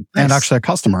 nice. And actually a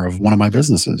customer of one of my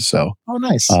businesses. So, oh,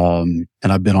 nice. And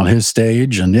I've been on his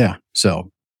stage, and yeah.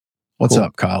 So, what's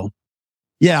up, Kyle?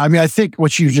 Yeah, I mean, I think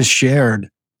what you just shared,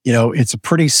 it's a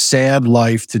pretty sad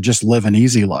life to just live an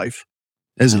easy life,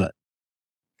 isn't it?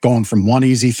 Going from one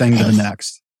easy thing to the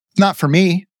next. It's not for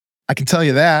me. I can tell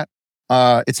you that.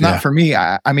 It's not for me.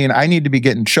 I mean, I need to be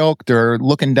getting choked or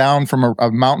looking down from a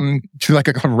mountain to like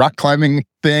a rock climbing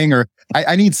thing, or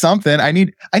I need something. I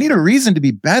need a reason to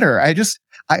be better. I did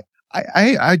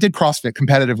CrossFit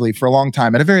competitively for a long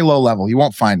time at a very low level. You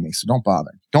won't find me, so don't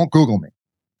bother. Don't Google me.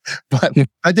 But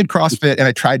I did CrossFit and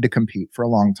I tried to compete for a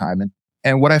long time.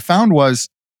 And what I found was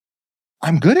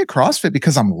I'm good at CrossFit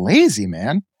because I'm lazy,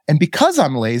 man. And because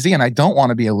I'm lazy and I don't want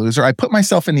to be a loser, I put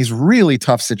myself in these really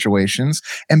tough situations.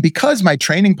 And because my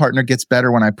training partner gets better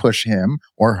when I push him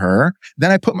or her,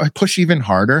 then I push even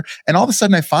harder. And all of a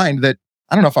sudden I find that,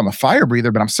 I don't know if I'm a fire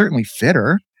breather, but I'm certainly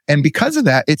fitter. And because of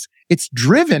that, it's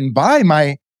driven by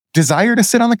my desire to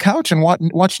sit on the couch and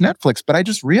watch Netflix. But I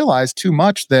just realized too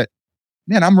much that,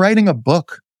 man, I'm writing a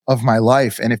book of my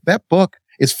life. And if that book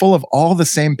is full of all the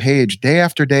same page day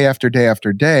after day after day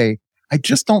after day, I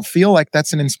just don't feel like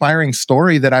that's an inspiring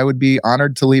story that I would be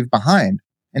honored to leave behind.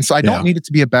 And so I don't need it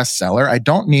to be a bestseller. I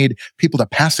don't need people to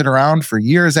pass it around for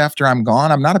years after I'm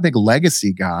gone. I'm not a big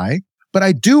legacy guy, but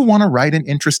I do want to write an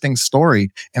interesting story.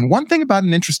 And one thing about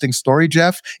an interesting story,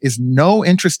 Jeff, is no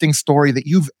interesting story that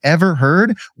you've ever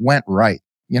heard went right.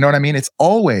 You know what I mean? It's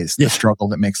always the struggle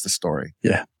that makes the story.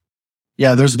 Yeah.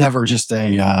 Yeah. There's never just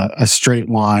a straight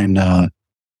line.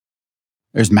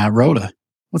 There's Matt Rhoda.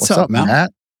 What's up,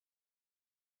 Matt?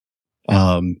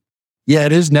 Yeah,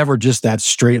 it is never just that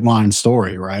straight line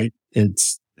story, right?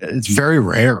 It's very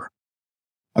rare.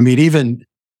 I mean,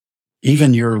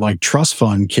 even your like trust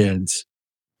fund kids,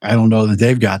 I don't know that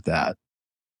they've got that.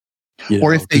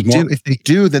 Or if they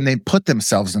do, then they put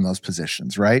themselves in those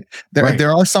positions, right?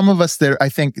 There are some of us there. I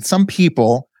think some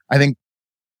people,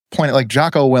 point it like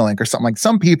Jocko Willink or something, like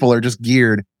some people are just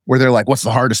geared where they're like, what's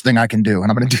the hardest thing I can do? And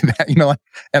I'm going to do that,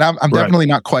 and I'm definitely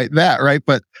not quite that. Right.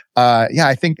 But,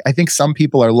 I think some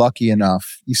people are lucky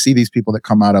enough. You see these people that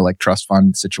come out of like trust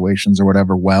fund situations or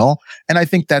whatever. Well, and I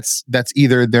think that's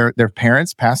either their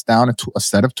parents passed down a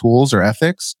set of tools or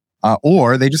ethics,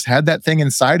 or they just had that thing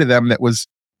inside of them that was,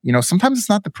 sometimes it's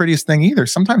not the prettiest thing either.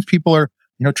 Sometimes people are,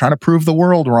 trying to prove the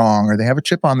world wrong, or they have a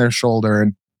chip on their shoulder,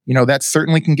 and that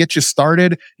certainly can get you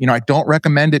started. I don't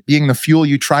recommend it being the fuel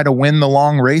you try to win the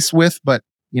long race with, but,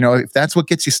 if that's what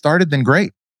gets you started, then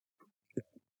great.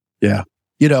 Yeah.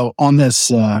 On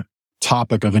this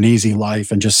topic of an easy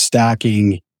life and just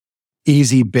stacking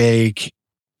easy bake,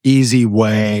 easy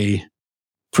way,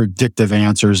 predictive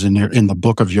answers in the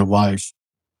book of your life,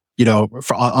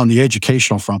 on the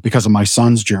educational front, because of my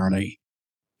son's journey,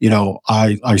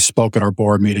 I spoke at our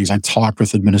board meetings. I talked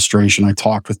with administration. I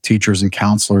talked with teachers and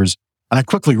counselors. And I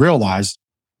quickly realized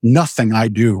nothing I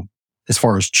do as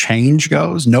far as change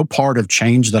goes, no part of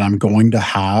change that I'm going to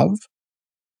have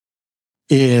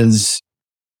is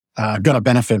going to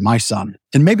benefit my son,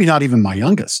 and maybe not even my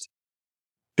youngest,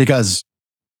 because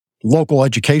local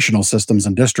educational systems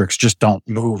and districts just don't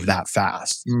move that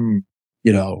fast.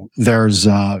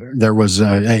 There was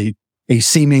a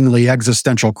seemingly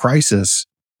existential crisis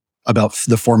about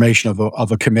the formation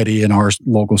of a committee in our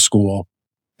local school.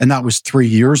 And that was 3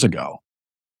 years ago.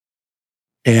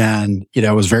 And,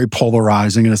 it was very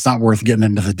polarizing, and it's not worth getting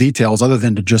into the details other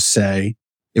than to just say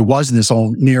it was this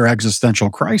whole near existential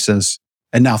crisis.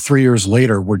 And now 3 years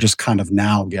later, we're just kind of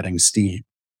now getting steam.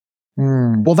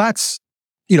 Well, that's,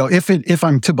 if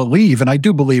I'm to believe, and I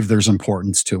do believe there's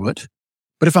importance to it,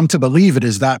 but if I'm to believe it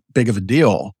is that big of a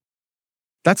deal,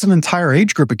 that's an entire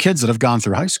age group of kids that have gone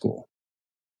through high school.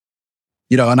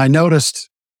 And I noticed,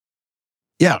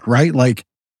 like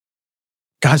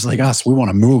guys like us, we want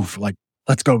to move, like,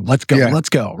 let's go,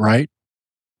 right?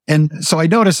 And so I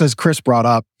noticed, as Chris brought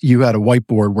up, you had a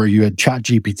whiteboard where you had Chat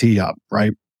GPT up,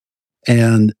 right?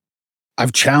 And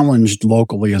I've challenged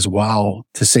locally as well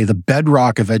to say the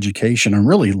bedrock of education and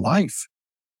really life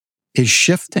is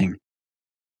shifting.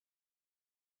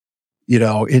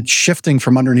 It's shifting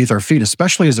from underneath our feet,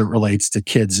 especially as it relates to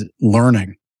kids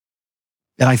learning.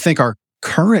 And I think our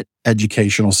current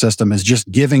educational system is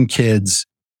just giving kids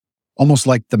almost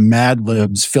like the Mad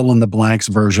Libs fill in the blanks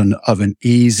version of an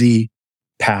easy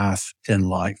path in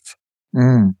life.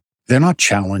 They're not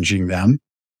challenging them.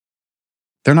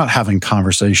 They're not having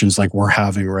conversations like we're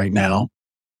having right now.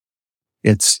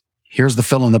 It's here's the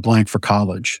fill in the blank for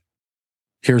college.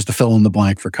 Here's the fill in the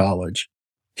blank for college.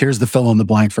 Here's the fill in the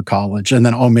blank for college. And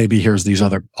then, maybe here's these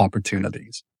other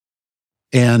opportunities.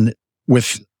 And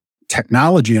with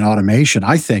technology and automation,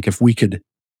 I think if we could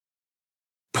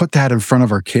put that in front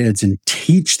of our kids and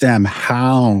teach them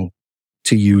how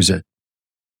to use it,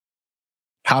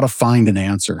 how to find an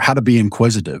answer, how to be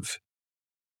inquisitive,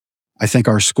 I think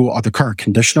the current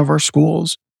condition of our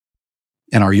schools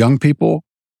and our young people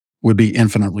would be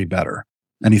infinitely better.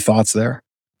 Any thoughts there?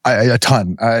 A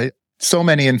ton. So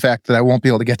many, in fact, that I won't be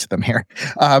able to get to them here.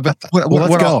 But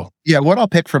let's go. What I'll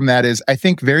pick from that is I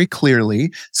think very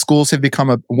clearly schools have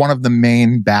become one of the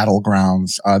main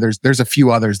battlegrounds. There's a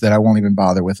few others that I won't even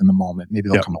bother with in the moment. Maybe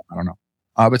they'll come up. I don't know.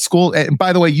 But school, and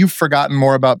by the way, you've forgotten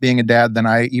more about being a dad than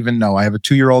I even know. I have a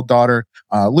 2-year-old daughter,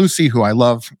 Lucy, who I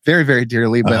love very, very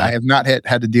dearly, but I have not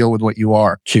had to deal with what you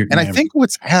are. Cute and name. I think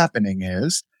what's happening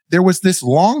is there was this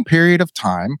long period of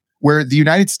time where the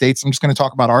United States, I'm just going to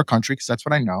talk about our country because that's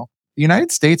what I know. The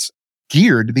United States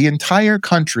geared the entire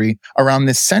country around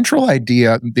this central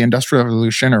idea, the Industrial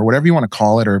Revolution, or whatever you want to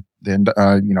call it, or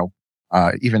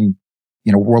even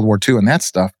World War II and that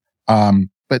stuff.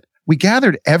 But we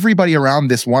gathered everybody around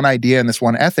this one idea and this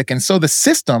one ethic, and so the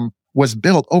system was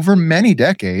built over many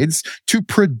decades to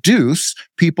produce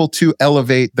people to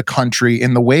elevate the country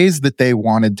in the ways that they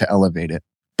wanted to elevate it.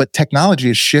 But technology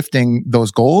is shifting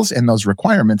those goals and those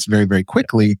requirements very, very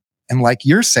quickly. And like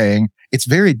you're saying, it's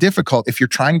very difficult if you're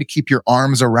trying to keep your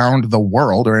arms around the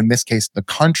world, or in this case, the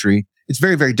country. It's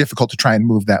very, very difficult to try and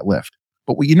move that lift.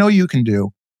 But what you can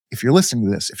do, if you're listening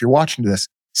to this, if you're watching this,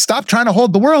 stop trying to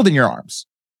hold the world in your arms.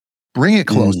 Bring it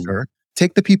closer.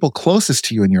 Take the people closest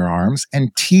to you in your arms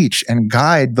and teach and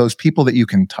guide those people that you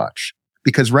can touch.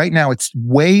 Because right now it's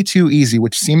way too easy,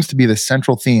 which seems to be the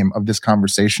central theme of this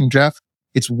conversation, Jeff.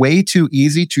 It's way too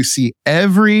easy to see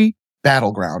every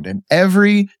battleground and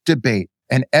every debate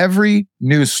and every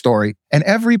news story and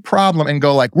every problem and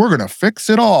go like, we're going to fix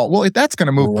it all. Well, that's going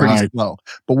to move pretty slow.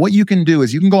 But what you can do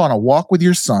is you can go on a walk with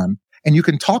your son and you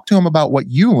can talk to him about what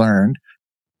you learned,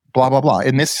 blah, blah, blah,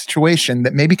 in this situation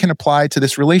that maybe can apply to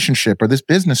this relationship or this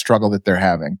business struggle that they're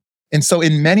having. And so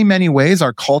in many, many ways,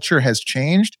 our culture has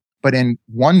changed, but in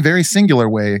one very singular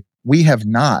way, we have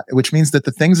not, which means that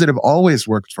the things that have always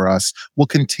worked for us will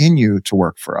continue to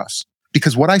work for us.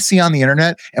 Because what I see on the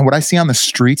internet and what I see on the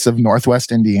streets of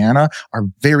Northwest Indiana are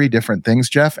very different things,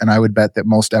 Jeff. And I would bet that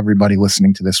most everybody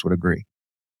listening to this would agree.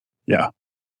 Yeah.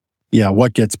 Yeah.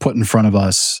 What gets put in front of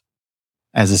us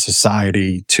as a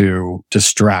society to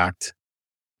distract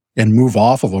and move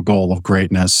off of a goal of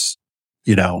greatness,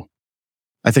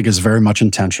 I think is very much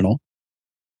intentional,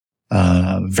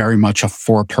 very much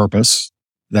for a purpose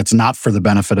that's not for the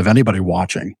benefit of anybody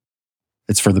watching.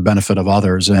 It's for the benefit of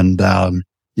others. And,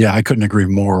 I couldn't agree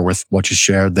more with what you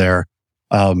shared there.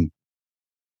 The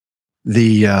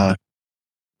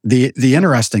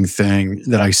interesting thing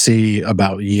that I see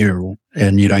about you,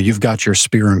 and you've got your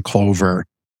spear and clover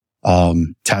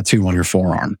tattoo on your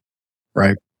forearm,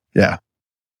 right? Yeah.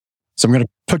 So I'm going to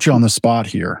put you on the spot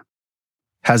here.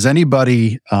 Has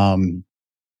anybody, and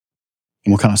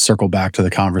we'll kind of circle back to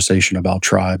the conversation about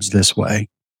tribes this way.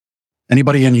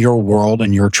 Anybody in your world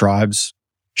and your tribes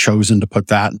chosen to put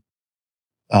that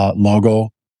logo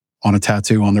on a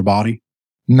tattoo on their body?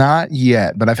 Not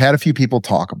yet, but I've had a few people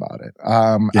talk about it.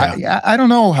 I don't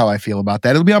know how I feel about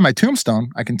that. It'll be on my tombstone.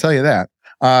 I can tell you that.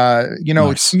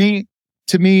 Nice.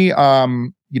 To me,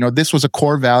 this was a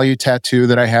core value tattoo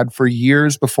that I had for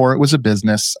years before it was a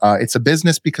business. It's a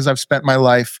business because I've spent my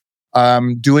life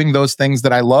doing those things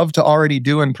that I love to already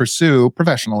do and pursue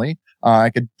professionally.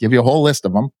 I could give you a whole list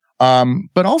of them.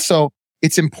 But also,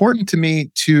 it's important to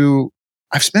me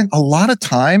I've spent a lot of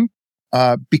time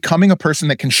becoming a person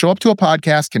that can show up to a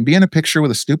podcast, can be in a picture with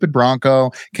a stupid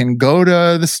Bronco, can go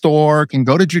to the store, can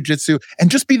go to jujitsu, and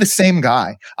just be the same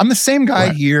guy. I'm the same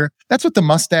guy here. That's what the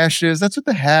mustache is. That's what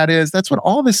the hat is. That's what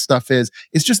all this stuff is.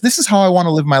 It's just, this is how I want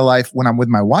to live my life when I'm with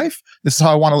my wife. This is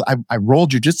how I roll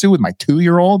jujitsu with my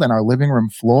 2-year-old on our living room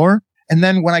floor. And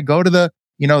then when I go to the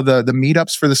the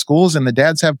meetups for the schools and the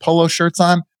dads have polo shirts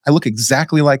on. I look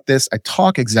exactly like this. I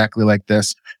talk exactly like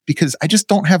this because I just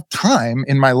don't have time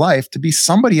in my life to be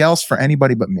somebody else for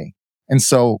anybody but me. And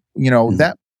so,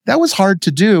 that was hard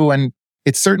to do. And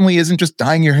it certainly isn't just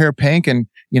dyeing your hair pink and,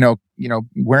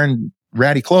 wearing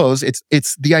ratty clothes.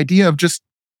 It's the idea of just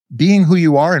being who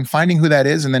you are and finding who that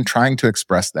is and then trying to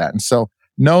express that. And so,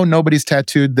 no, nobody's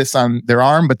tattooed this on their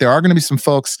arm, but there are going to be some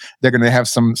folks. They're going to have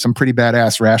some pretty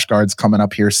badass rash guards coming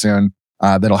up here soon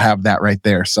that'll have that right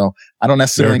there. So I don't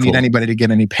necessarily need anybody to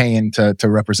get any pain to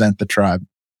represent the tribe.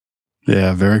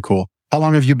 Yeah, very cool. How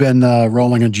long have you been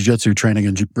rolling in jiu-jitsu, training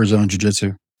in Brazilian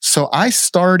jiu-jitsu? So I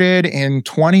started in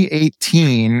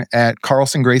 2018 at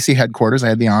Carlson Gracie headquarters. I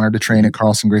had the honor to train at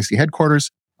Carlson Gracie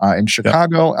headquarters in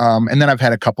Chicago. And then I've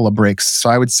had a couple of breaks. So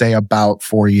I would say about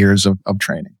 4 years of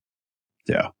training.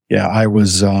 Yeah. Yeah. I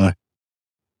was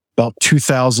about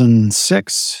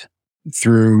 2006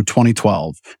 through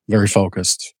 2012, very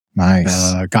focused.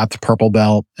 Nice. Got the purple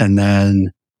belt and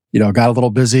then, got a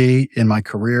little busy in my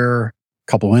career,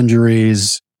 couple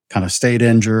injuries, kind of stayed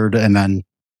injured. And then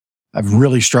I've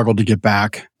really struggled to get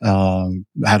back.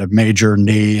 Had a major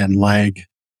knee and leg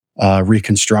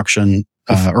reconstruction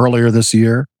earlier this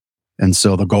year. And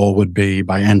so the goal would be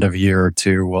by end of year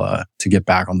to get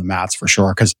back on the mats for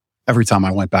sure. Because every time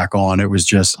I went back on, it was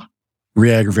just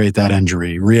re-aggravate that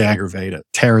injury, re-aggravate it,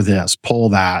 tear this, pull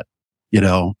that,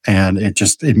 and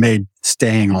it made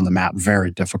staying on the mat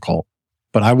very difficult.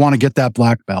 But I want to get that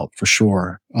black belt for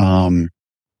sure.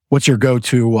 What's your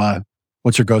go-to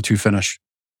finish?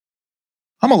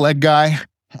 I'm a leg guy.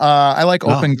 I like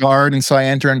open guard, and so I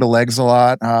enter into legs a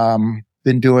lot.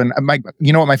 Been doing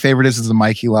what my favorite is the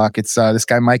Mikey lock. It's this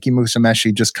guy Mikey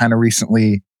Musameshi just kind of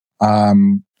recently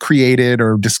created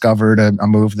or discovered a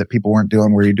move that people weren't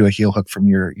doing, where you do a heel hook from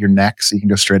your neck, so you can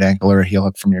do a straight ankle or a heel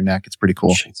hook from your neck. It's pretty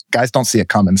cool. Jeez. Guys don't see it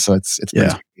coming, so it's pretty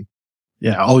tricky.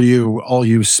 Yeah, all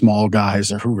you small guys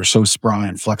who are so spry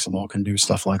and flexible can do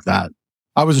stuff like that.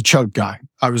 I was a choke guy.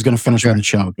 I was going to finish with a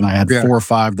choke, and I had 4 or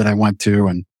 5 that I went to,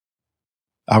 and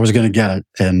I was going to get it.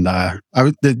 And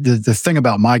the thing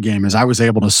about my game is I was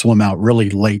able to swim out really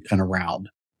late in a round.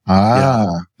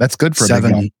 That's good for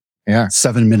 7. A big guy.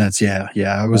 7 minutes. Yeah.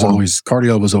 I was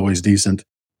cardio was always decent,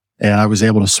 and I was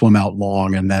able to swim out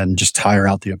long and then just tire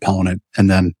out the opponent, and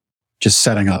then just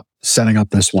setting up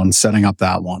this one, setting up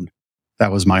that one.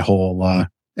 That was my whole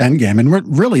end game,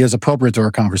 and really is appropriate to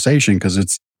our conversation because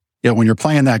it's when you're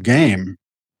playing that game,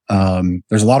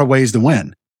 there's a lot of ways to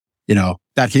win.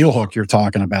 That heel hook you're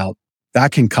talking about,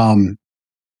 that can come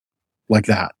like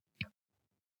that.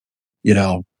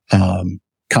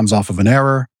 Comes off of an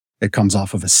error. It comes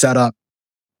off of a setup.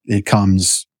 It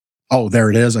comes,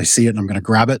 there it is. I see it and I'm going to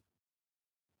grab it.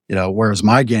 Whereas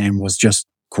my game was just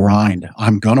grind.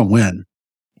 I'm going to win.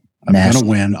 I'm going to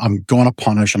win. I'm going to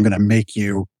punish. I'm going to make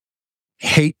you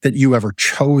hate that you ever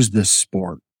chose this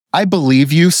sport. I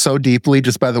believe you so deeply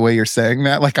just by the way you're saying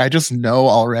that. Like, I just know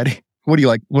already. What do you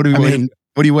like? What do you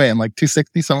weigh in? Like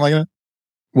 260, something like that?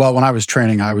 Well, when I was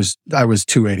training, I was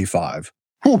 285.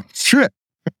 Oh, shit.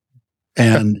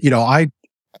 And, I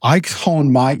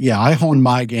honed my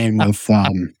game with,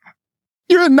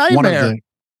 you're a nightmare.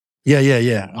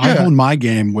 I honed my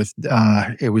game with,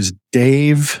 it was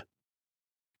Dave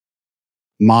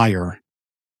Meyer,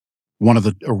 one of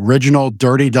the original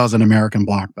Dirty Dozen American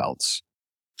black belts.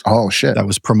 Oh shit! That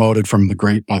was promoted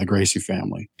by the Gracie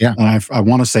family. Yeah, and I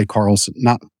want to say Carlson.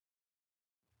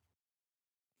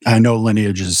 I know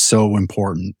lineage is so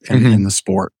important in the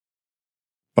sport,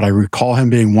 but I recall him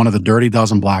being one of the Dirty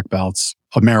Dozen black belts,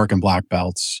 American black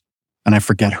belts, and I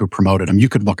forget who promoted him. You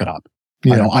could look it up.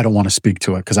 Yeah. I don't want to speak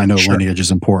to it because I know lineage is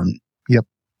important. Yep.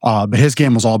 But his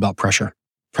game was all about pressure.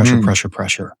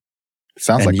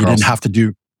 Sounds like you didn't have to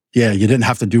do. Yeah, you didn't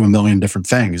have to do a million different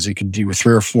things. You could do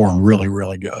 3 or 4 really,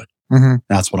 really good. Mm-hmm.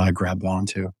 That's what I grabbed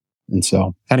onto. And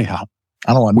so, anyhow,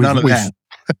 I don't want none of that.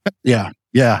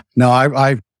 Yeah. No,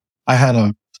 I had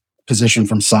a position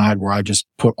from side where I just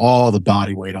put all the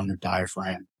body weight on your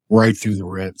diaphragm right through the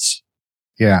ribs.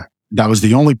 Yeah, that was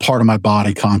the only part of my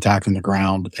body contacting the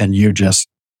ground. And you just,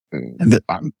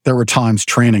 there were times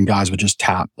training guys would just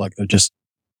tap, like they're just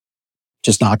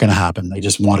not going to happen. They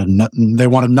just wanted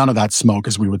none of that smoke,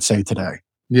 as we would say today.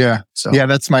 Yeah. So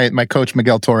that's my coach,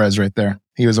 Miguel Torres, right there.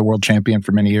 He was a world champion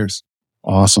for many years.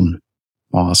 Awesome.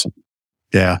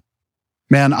 Yeah,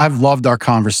 man, I've loved our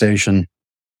conversation.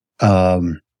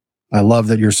 I love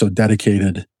that you're so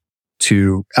dedicated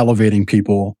to elevating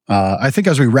people. I think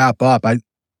as we wrap up, I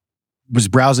was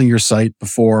browsing your site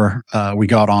before we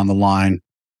got on the line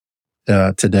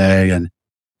today, and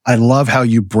I love how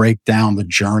you break down the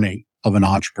journey of an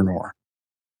entrepreneur.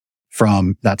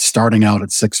 from that starting out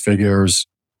at six figures,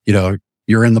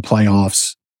 you're in the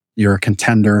playoffs, you're a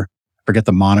contender. Forget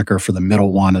the moniker for the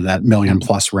middle one of that million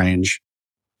plus range.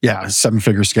 Yeah, seven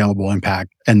figure scalable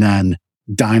impact. And then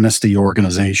dynasty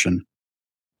organization.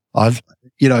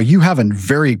 You have a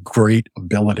very great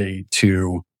ability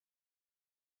to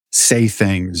say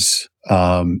things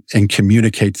and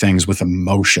communicate things with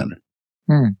emotion.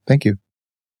 Thank you.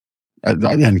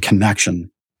 And connection.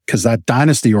 Because that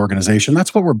dynasty organization, I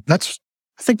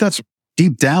think that's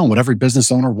deep down what every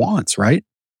business owner wants, right?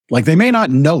 Like they may not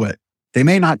know it, they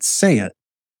may not say it,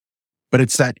 but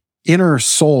it's that inner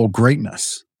soul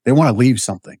greatness. They want to leave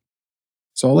something.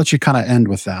 So I'll let you kind of end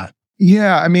with that.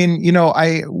 Yeah. I mean,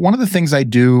 one of the things I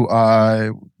do,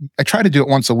 I try to do it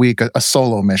once a week, a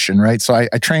solo mission, right? So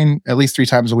I train at least 3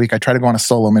 times a week. I try to go on a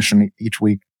solo mission each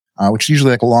week, which is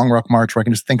usually like a long ruck march where I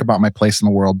can just think about my place in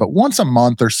the world. But once a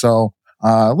month or so,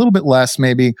 a little bit less,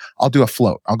 maybe I'll do a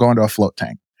float. I'll go into a float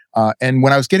tank. And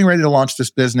when I was getting ready to launch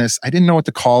this business, I didn't know what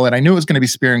to call it. I knew it was going to be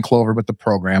Spear and Clover, but the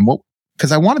program,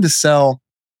 because I wanted to sell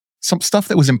some stuff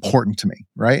that was important to me,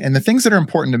 right? And the things that are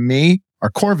important to me are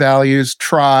core values,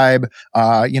 tribe,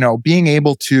 being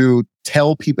able to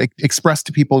tell people, express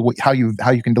to people how you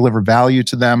can deliver value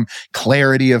to them,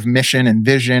 clarity of mission and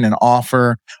vision and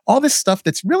offer, all this stuff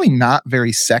that's really not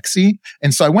very sexy.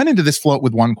 And so I went into this float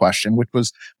with one question, which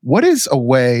was, what is a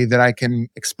way that I can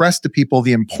express to people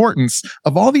the importance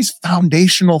of all these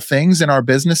foundational things in our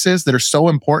businesses that are so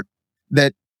important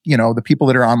that the people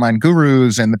that are online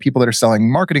gurus and the people that are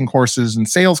selling marketing courses and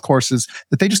sales courses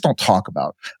that they just don't talk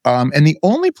about. And the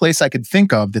only place I could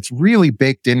think of that's really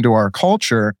baked into our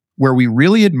culture where we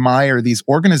really admire these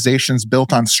organizations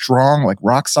built on strong, like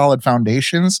rock solid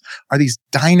foundations are these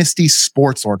dynasty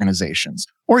sports organizations.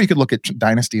 Or you could look at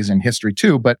dynasties in history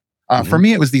too, but for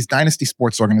me, it was these dynasty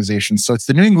sports organizations. So it's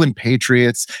the New England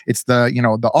Patriots. It's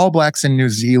the All Blacks in New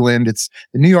Zealand. It's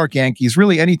the New York Yankees,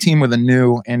 really any team with a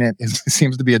new in it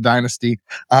seems to be a dynasty.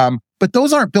 But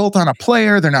those aren't built on a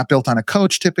player. They're not built on a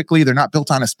coach. Typically, they're not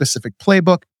built on a specific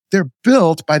playbook. They're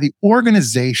built by the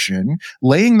organization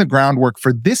laying the groundwork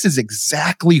for this is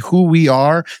exactly who we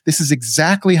are. This is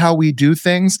exactly how we do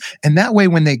things. And that way,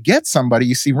 when they get somebody,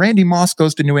 you see Randy Moss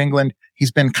goes to New England.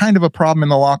 He's been kind of a problem in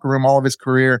the locker room all of his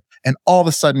career. And all of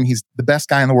a sudden, he's the best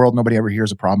guy in the world. Nobody ever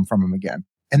hears a problem from him again.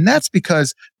 And that's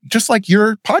because just like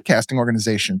your podcasting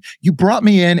organization, you brought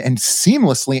me in and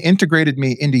seamlessly integrated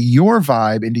me into your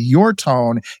vibe, into your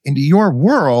tone, into your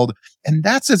world. And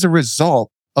that's as a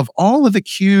result of all of the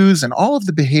cues and all of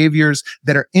the behaviors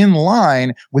that are in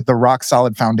line with the rock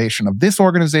solid foundation of this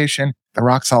organization, the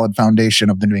rock solid foundation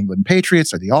of the New England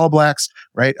Patriots or the All Blacks,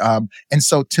 right? And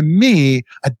so to me,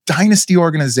 a dynasty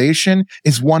organization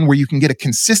is one where you can get a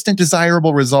consistent,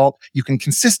 desirable result. You can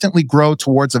consistently grow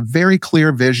towards a very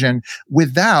clear vision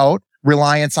without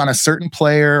reliance on a certain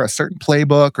player, a certain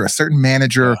playbook, or a certain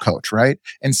manager or coach, right?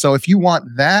 And so if you want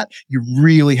that, you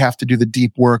really have to do the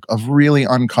deep work of really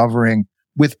uncovering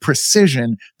with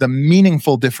precision the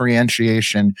meaningful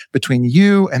differentiation between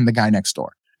you and the guy next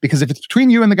door. Because if it's between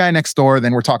you and the guy next door,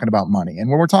 then we're talking about money. And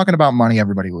when we're talking about money,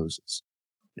 everybody loses.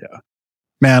 Yeah.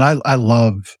 Man, I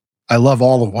love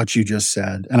all of what you just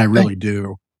said. And I really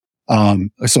do.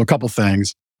 So a couple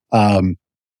things.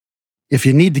 If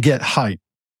you need to get hype,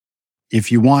 if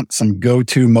you want some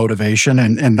go-to motivation,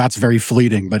 and that's very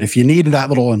fleeting, but if you need that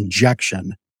little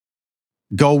injection,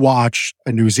 go watch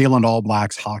a New Zealand All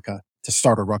Blacks haka to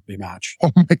start a rugby match. Oh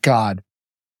my God.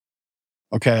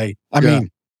 Okay. I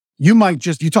mean,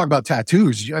 you talk about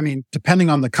tattoos. I mean, depending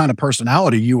on the kind of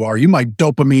personality you are, you might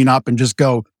dopamine up and just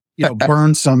go,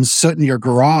 burn some soot in your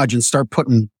garage and start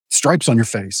putting stripes on your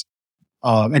face.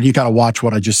 And you got to watch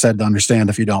what I just said to understand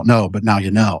if you don't know, but now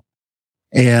you know.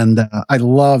 And I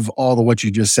love all of what you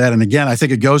just said. And again, I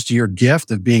think it goes to your gift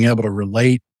of being able to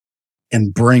relate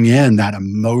and bring in that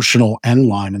emotional end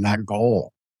line and that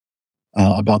goal.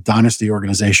 About dynasty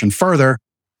organization. Further,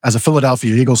 as a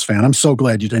Philadelphia Eagles fan, I'm so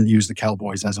glad you didn't use the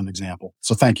Cowboys as an example.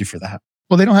 So thank you for that.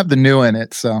 Well, they don't have the new in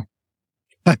it, so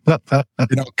they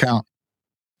don't count.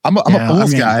 I'm a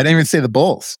Bulls guy. I didn't even say the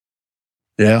Bulls.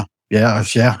 Yeah.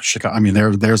 Chicago. I mean,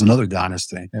 there's another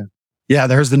dynasty. Yeah,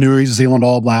 there's the New Zealand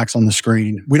All Blacks on the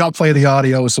screen. We don't play the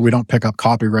audio, so we don't pick up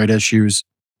copyright issues.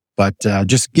 But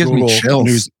just gives me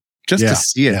chills. To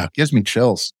see it gives me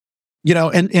chills.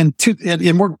 And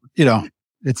we're,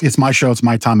 it's my show. It's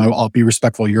my time. I'll be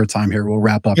respectful of your time here. We'll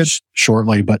wrap up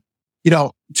shortly, but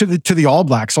to the All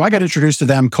Blacks. So I got introduced to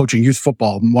them coaching youth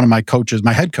football. One of my coaches,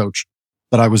 my head coach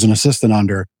that I was an assistant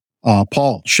under,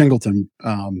 Paul Shingleton.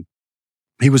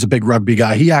 He was a big rugby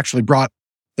guy. He actually brought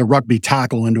the rugby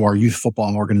tackle into our youth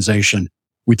football organization.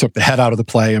 we took the head out of the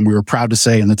play, and we were proud to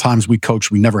say in the times we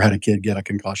coached, we never had a kid get a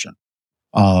concussion.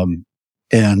 And,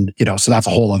 so that's a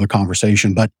whole other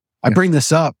conversation. But I bring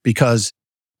this up because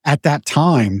at that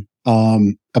time,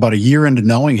 about a year into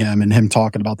knowing him and him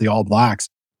talking about the All Blacks,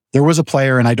 there was a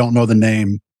player, and I don't know the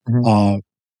name,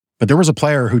 but there was a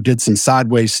player who did some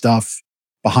sideways stuff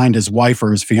behind his wife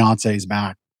or his fiance's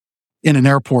back in an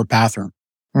airport bathroom.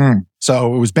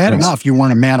 So it was bad enough you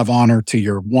weren't a man of honor to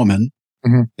your woman.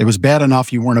 It was bad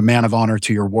enough you weren't a man of honor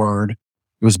to your word.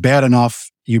 It was bad enough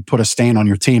you put a stain on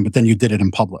your team, but then you did it in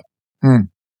public.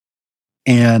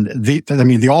 And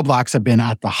the All Blacks have been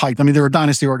at the height. They're a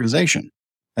dynasty organization,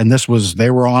 and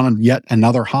they were on yet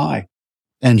another high,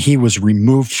 and he was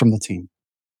removed from the team.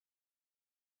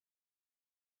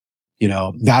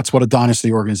 That's what a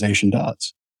dynasty organization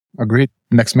does. Agreed.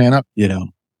 Next man up.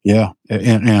 Yeah.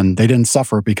 And they didn't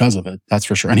suffer because of it. That's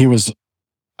for sure. And he was,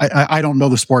 I don't know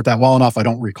the sport that well enough. I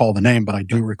don't recall the name, but I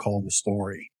do recall the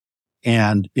story.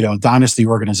 And, a dynasty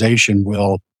organization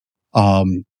will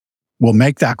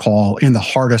make that call in the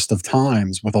hardest of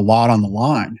times with a lot on the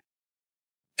line.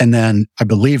 And then I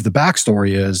believe the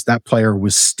backstory is that player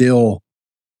was still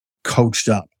coached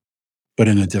up, but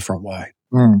in a different way.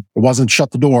 It wasn't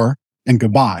shut the door and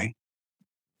goodbye.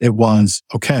 It was,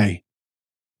 okay,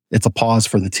 it's a pause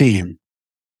for the team,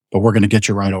 but we're going to get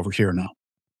you right over here now.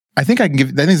 I think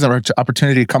that is an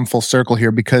opportunity to come full circle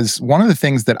here, because one of the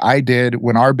things that I did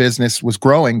when our business was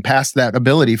growing past that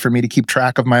ability for me to keep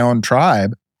track of my own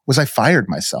tribe was I fired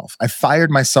myself. I fired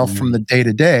myself from the day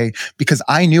to day because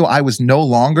I knew I was no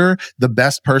longer the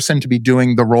best person to be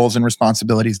doing the roles and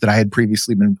responsibilities that I had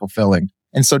previously been fulfilling.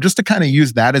 And so just to kind of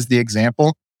use that as the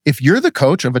example, if you're the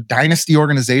coach of a dynasty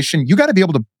organization, you got to be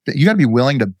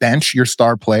willing to bench your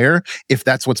star player if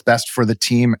that's what's best for the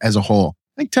team as a whole.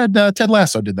 I think Ted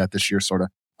Lasso did that this year, sort of.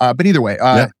 But either way,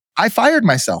 I fired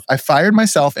myself.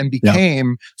 And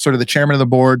became sort of the chairman of the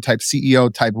board type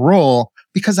CEO type role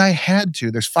because I had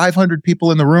to. There's 500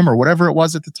 people in the room or whatever it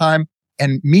was at the time.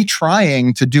 And me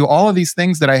trying to do all of these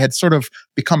things that I had sort of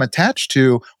become attached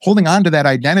to, holding on to that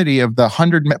identity of the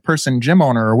 100-person gym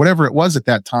owner or whatever it was at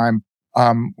that time.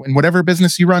 In whatever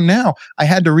business you run now, I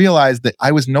had to realize that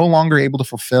I was no longer able to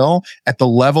fulfill at the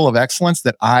level of excellence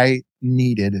that I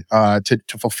needed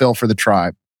to fulfill for the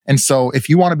tribe. And so if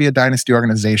you want to be a dynasty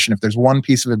organization, if there's one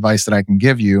piece of advice that I can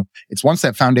give you, it's once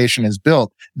that foundation is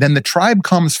built, then the tribe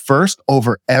comes first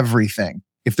over everything.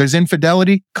 If there's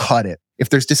infidelity, cut it. If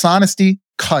there's dishonesty,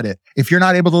 cut it. If you're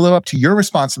not able to live up to your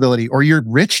responsibility, or you're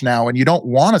rich now and you don't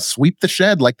want to sweep the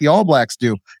shed like the All Blacks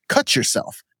do, cut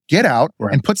yourself. Get out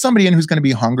and put somebody in who's going to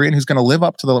be hungry and who's going to live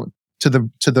up to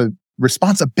the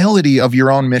responsibility of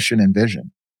your own mission and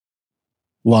vision.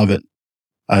 Love it.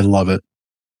 I love it.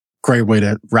 Great way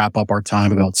to wrap up our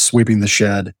time about sweeping the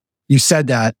shed. You said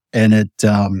that, and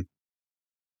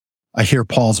I hear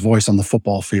Paul's voice on the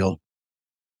football field.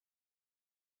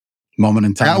 Moment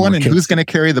in time. That one, and who's going to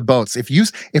carry the boats?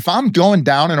 If I'm going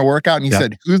down in a workout and you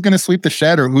said, who's going to sweep the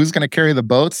shed or who's going to carry the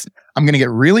boats, I'm going to get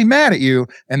really mad at you.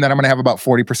 And then I'm going to have about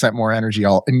 40% more energy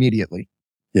all immediately.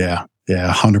 Yeah.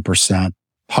 100%.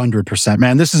 100%.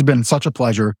 Man, this has been such a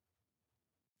pleasure.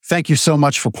 Thank you so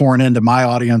much for pouring into my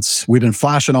audience. We've been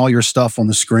flashing all your stuff on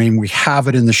the screen. We have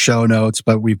it in the show notes,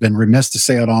 but we've been remiss to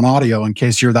say it on audio in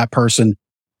case you're that person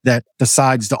that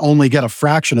decides to only get a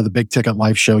fraction of the Big Ticket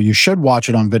Life Show. You should watch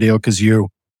it on video because you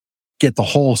get the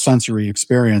whole sensory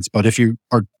experience. But if you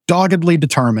are doggedly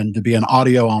determined to be an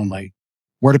audio only,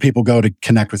 where do people go to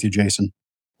connect with you, Jason?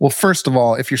 Well, first of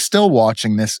all, if you're still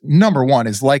watching this, number one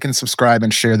is like and subscribe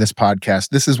and share this podcast.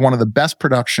 This is one of the best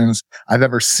productions I've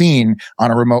ever seen on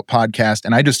a remote podcast.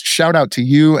 And I just shout out to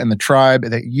you and the tribe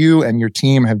that you and your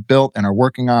team have built and are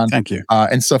working on. Thank you.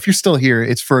 And so if you're still here,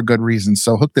 it's for a good reason.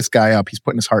 So hook this guy up. He's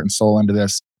putting his heart and soul into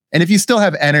this. And if you still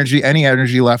have any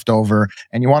energy left over,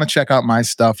 and you want to check out my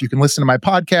stuff, you can listen to my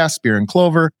podcast, Spear and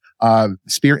Clover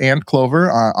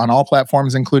on all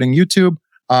platforms, including YouTube.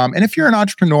 And if you're an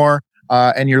entrepreneur,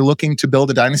 and you're looking to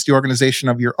build a dynasty organization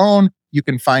of your own, you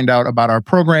can find out about our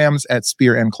programs at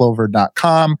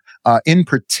spearandclover.com. In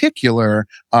particular,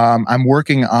 I'm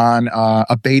working on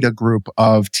a beta group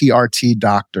of TRT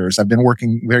doctors. I've been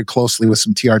working very closely with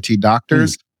some TRT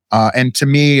doctors. And to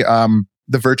me,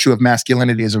 the virtue of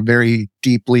masculinity is a very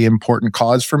deeply important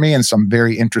cause for me. And so I'm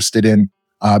very interested in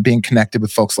being connected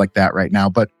with folks like that right now.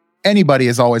 But anybody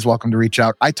is always welcome to reach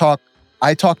out.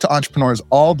 I talk to entrepreneurs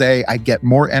all day. I get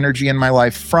more energy in my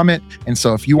life from it. And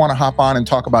so if you want to hop on and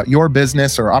talk about your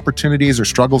business or opportunities or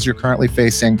struggles you're currently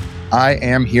facing, I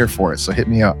am here for it. So hit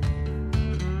me up.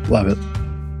 Love it.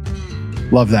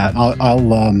 Love that. I'll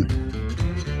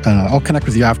connect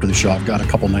with you after the show. I've got a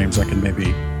couple names I can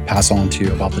maybe pass on to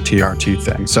you about the TRT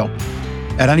thing. So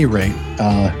at any rate,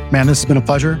 man, this has been a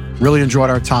pleasure. Really enjoyed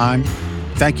our time.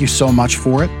 Thank you so much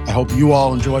for it. I hope you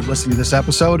all enjoyed listening to this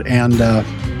episode, and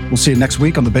we'll see you next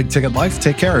week on The Big Ticket Life.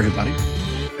 Take care, everybody.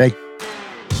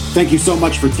 Thank you so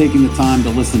much for taking the time to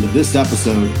listen to this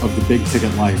episode of The Big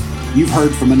Ticket Life. You've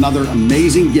heard from another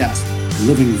amazing guest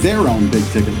living their own big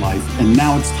ticket life, and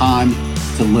now it's time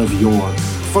to live yours.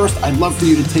 First, I'd love for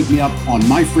you to take me up on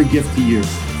my free gift to you.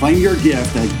 Claim your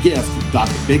gift at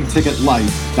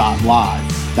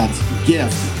gift.thebigticketlife.live. That's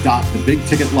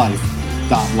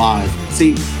gift.thebigticketlife.live.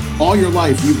 See, all your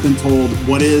life you've been told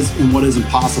what is and what isn't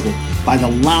possible by the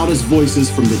loudest voices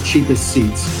from the cheapest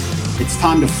seats. It's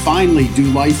time to finally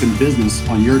do life and business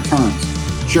on your terms.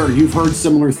 Sure, you've heard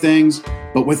similar things,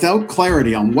 but without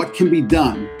clarity on what can be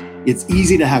done, it's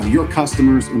easy to have your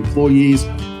customers, employees,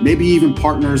 maybe even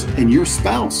partners, and your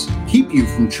spouse keep you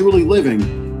from truly living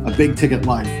a big ticket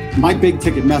life. My big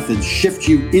ticket methods shift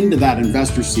you into that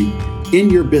investor seat in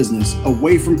your business,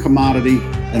 away from commodity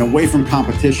and away from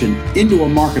competition, into a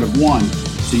market of one,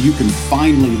 so you can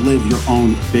finally live your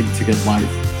own big ticket life.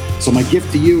 So my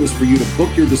gift to you is for you to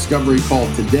book your discovery call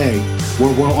today,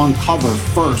 where we'll uncover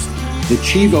first the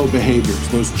Chivo behaviors,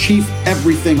 those chief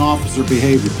everything officer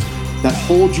behaviors that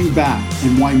hold you back,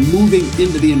 and why moving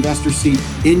into the investor seat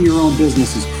in your own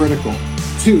business is critical.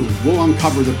 2, we'll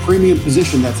uncover the premium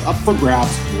position that's up for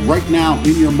grabs right now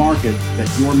in your market that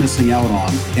you're missing out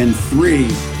on. And 3,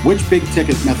 which big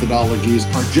ticket methodologies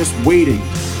are just waiting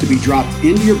to be dropped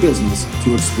into your business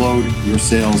to explode your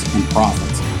sales and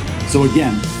profits. So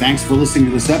again, thanks for listening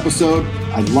to this episode.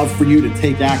 I'd love for you to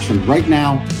take action right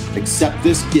now. Accept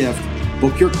this gift,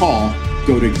 book your call,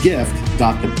 go to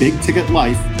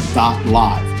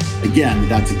gift.thebigticketlife.live. Again,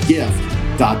 that's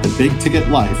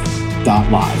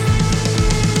gift.thebigticketlife.live.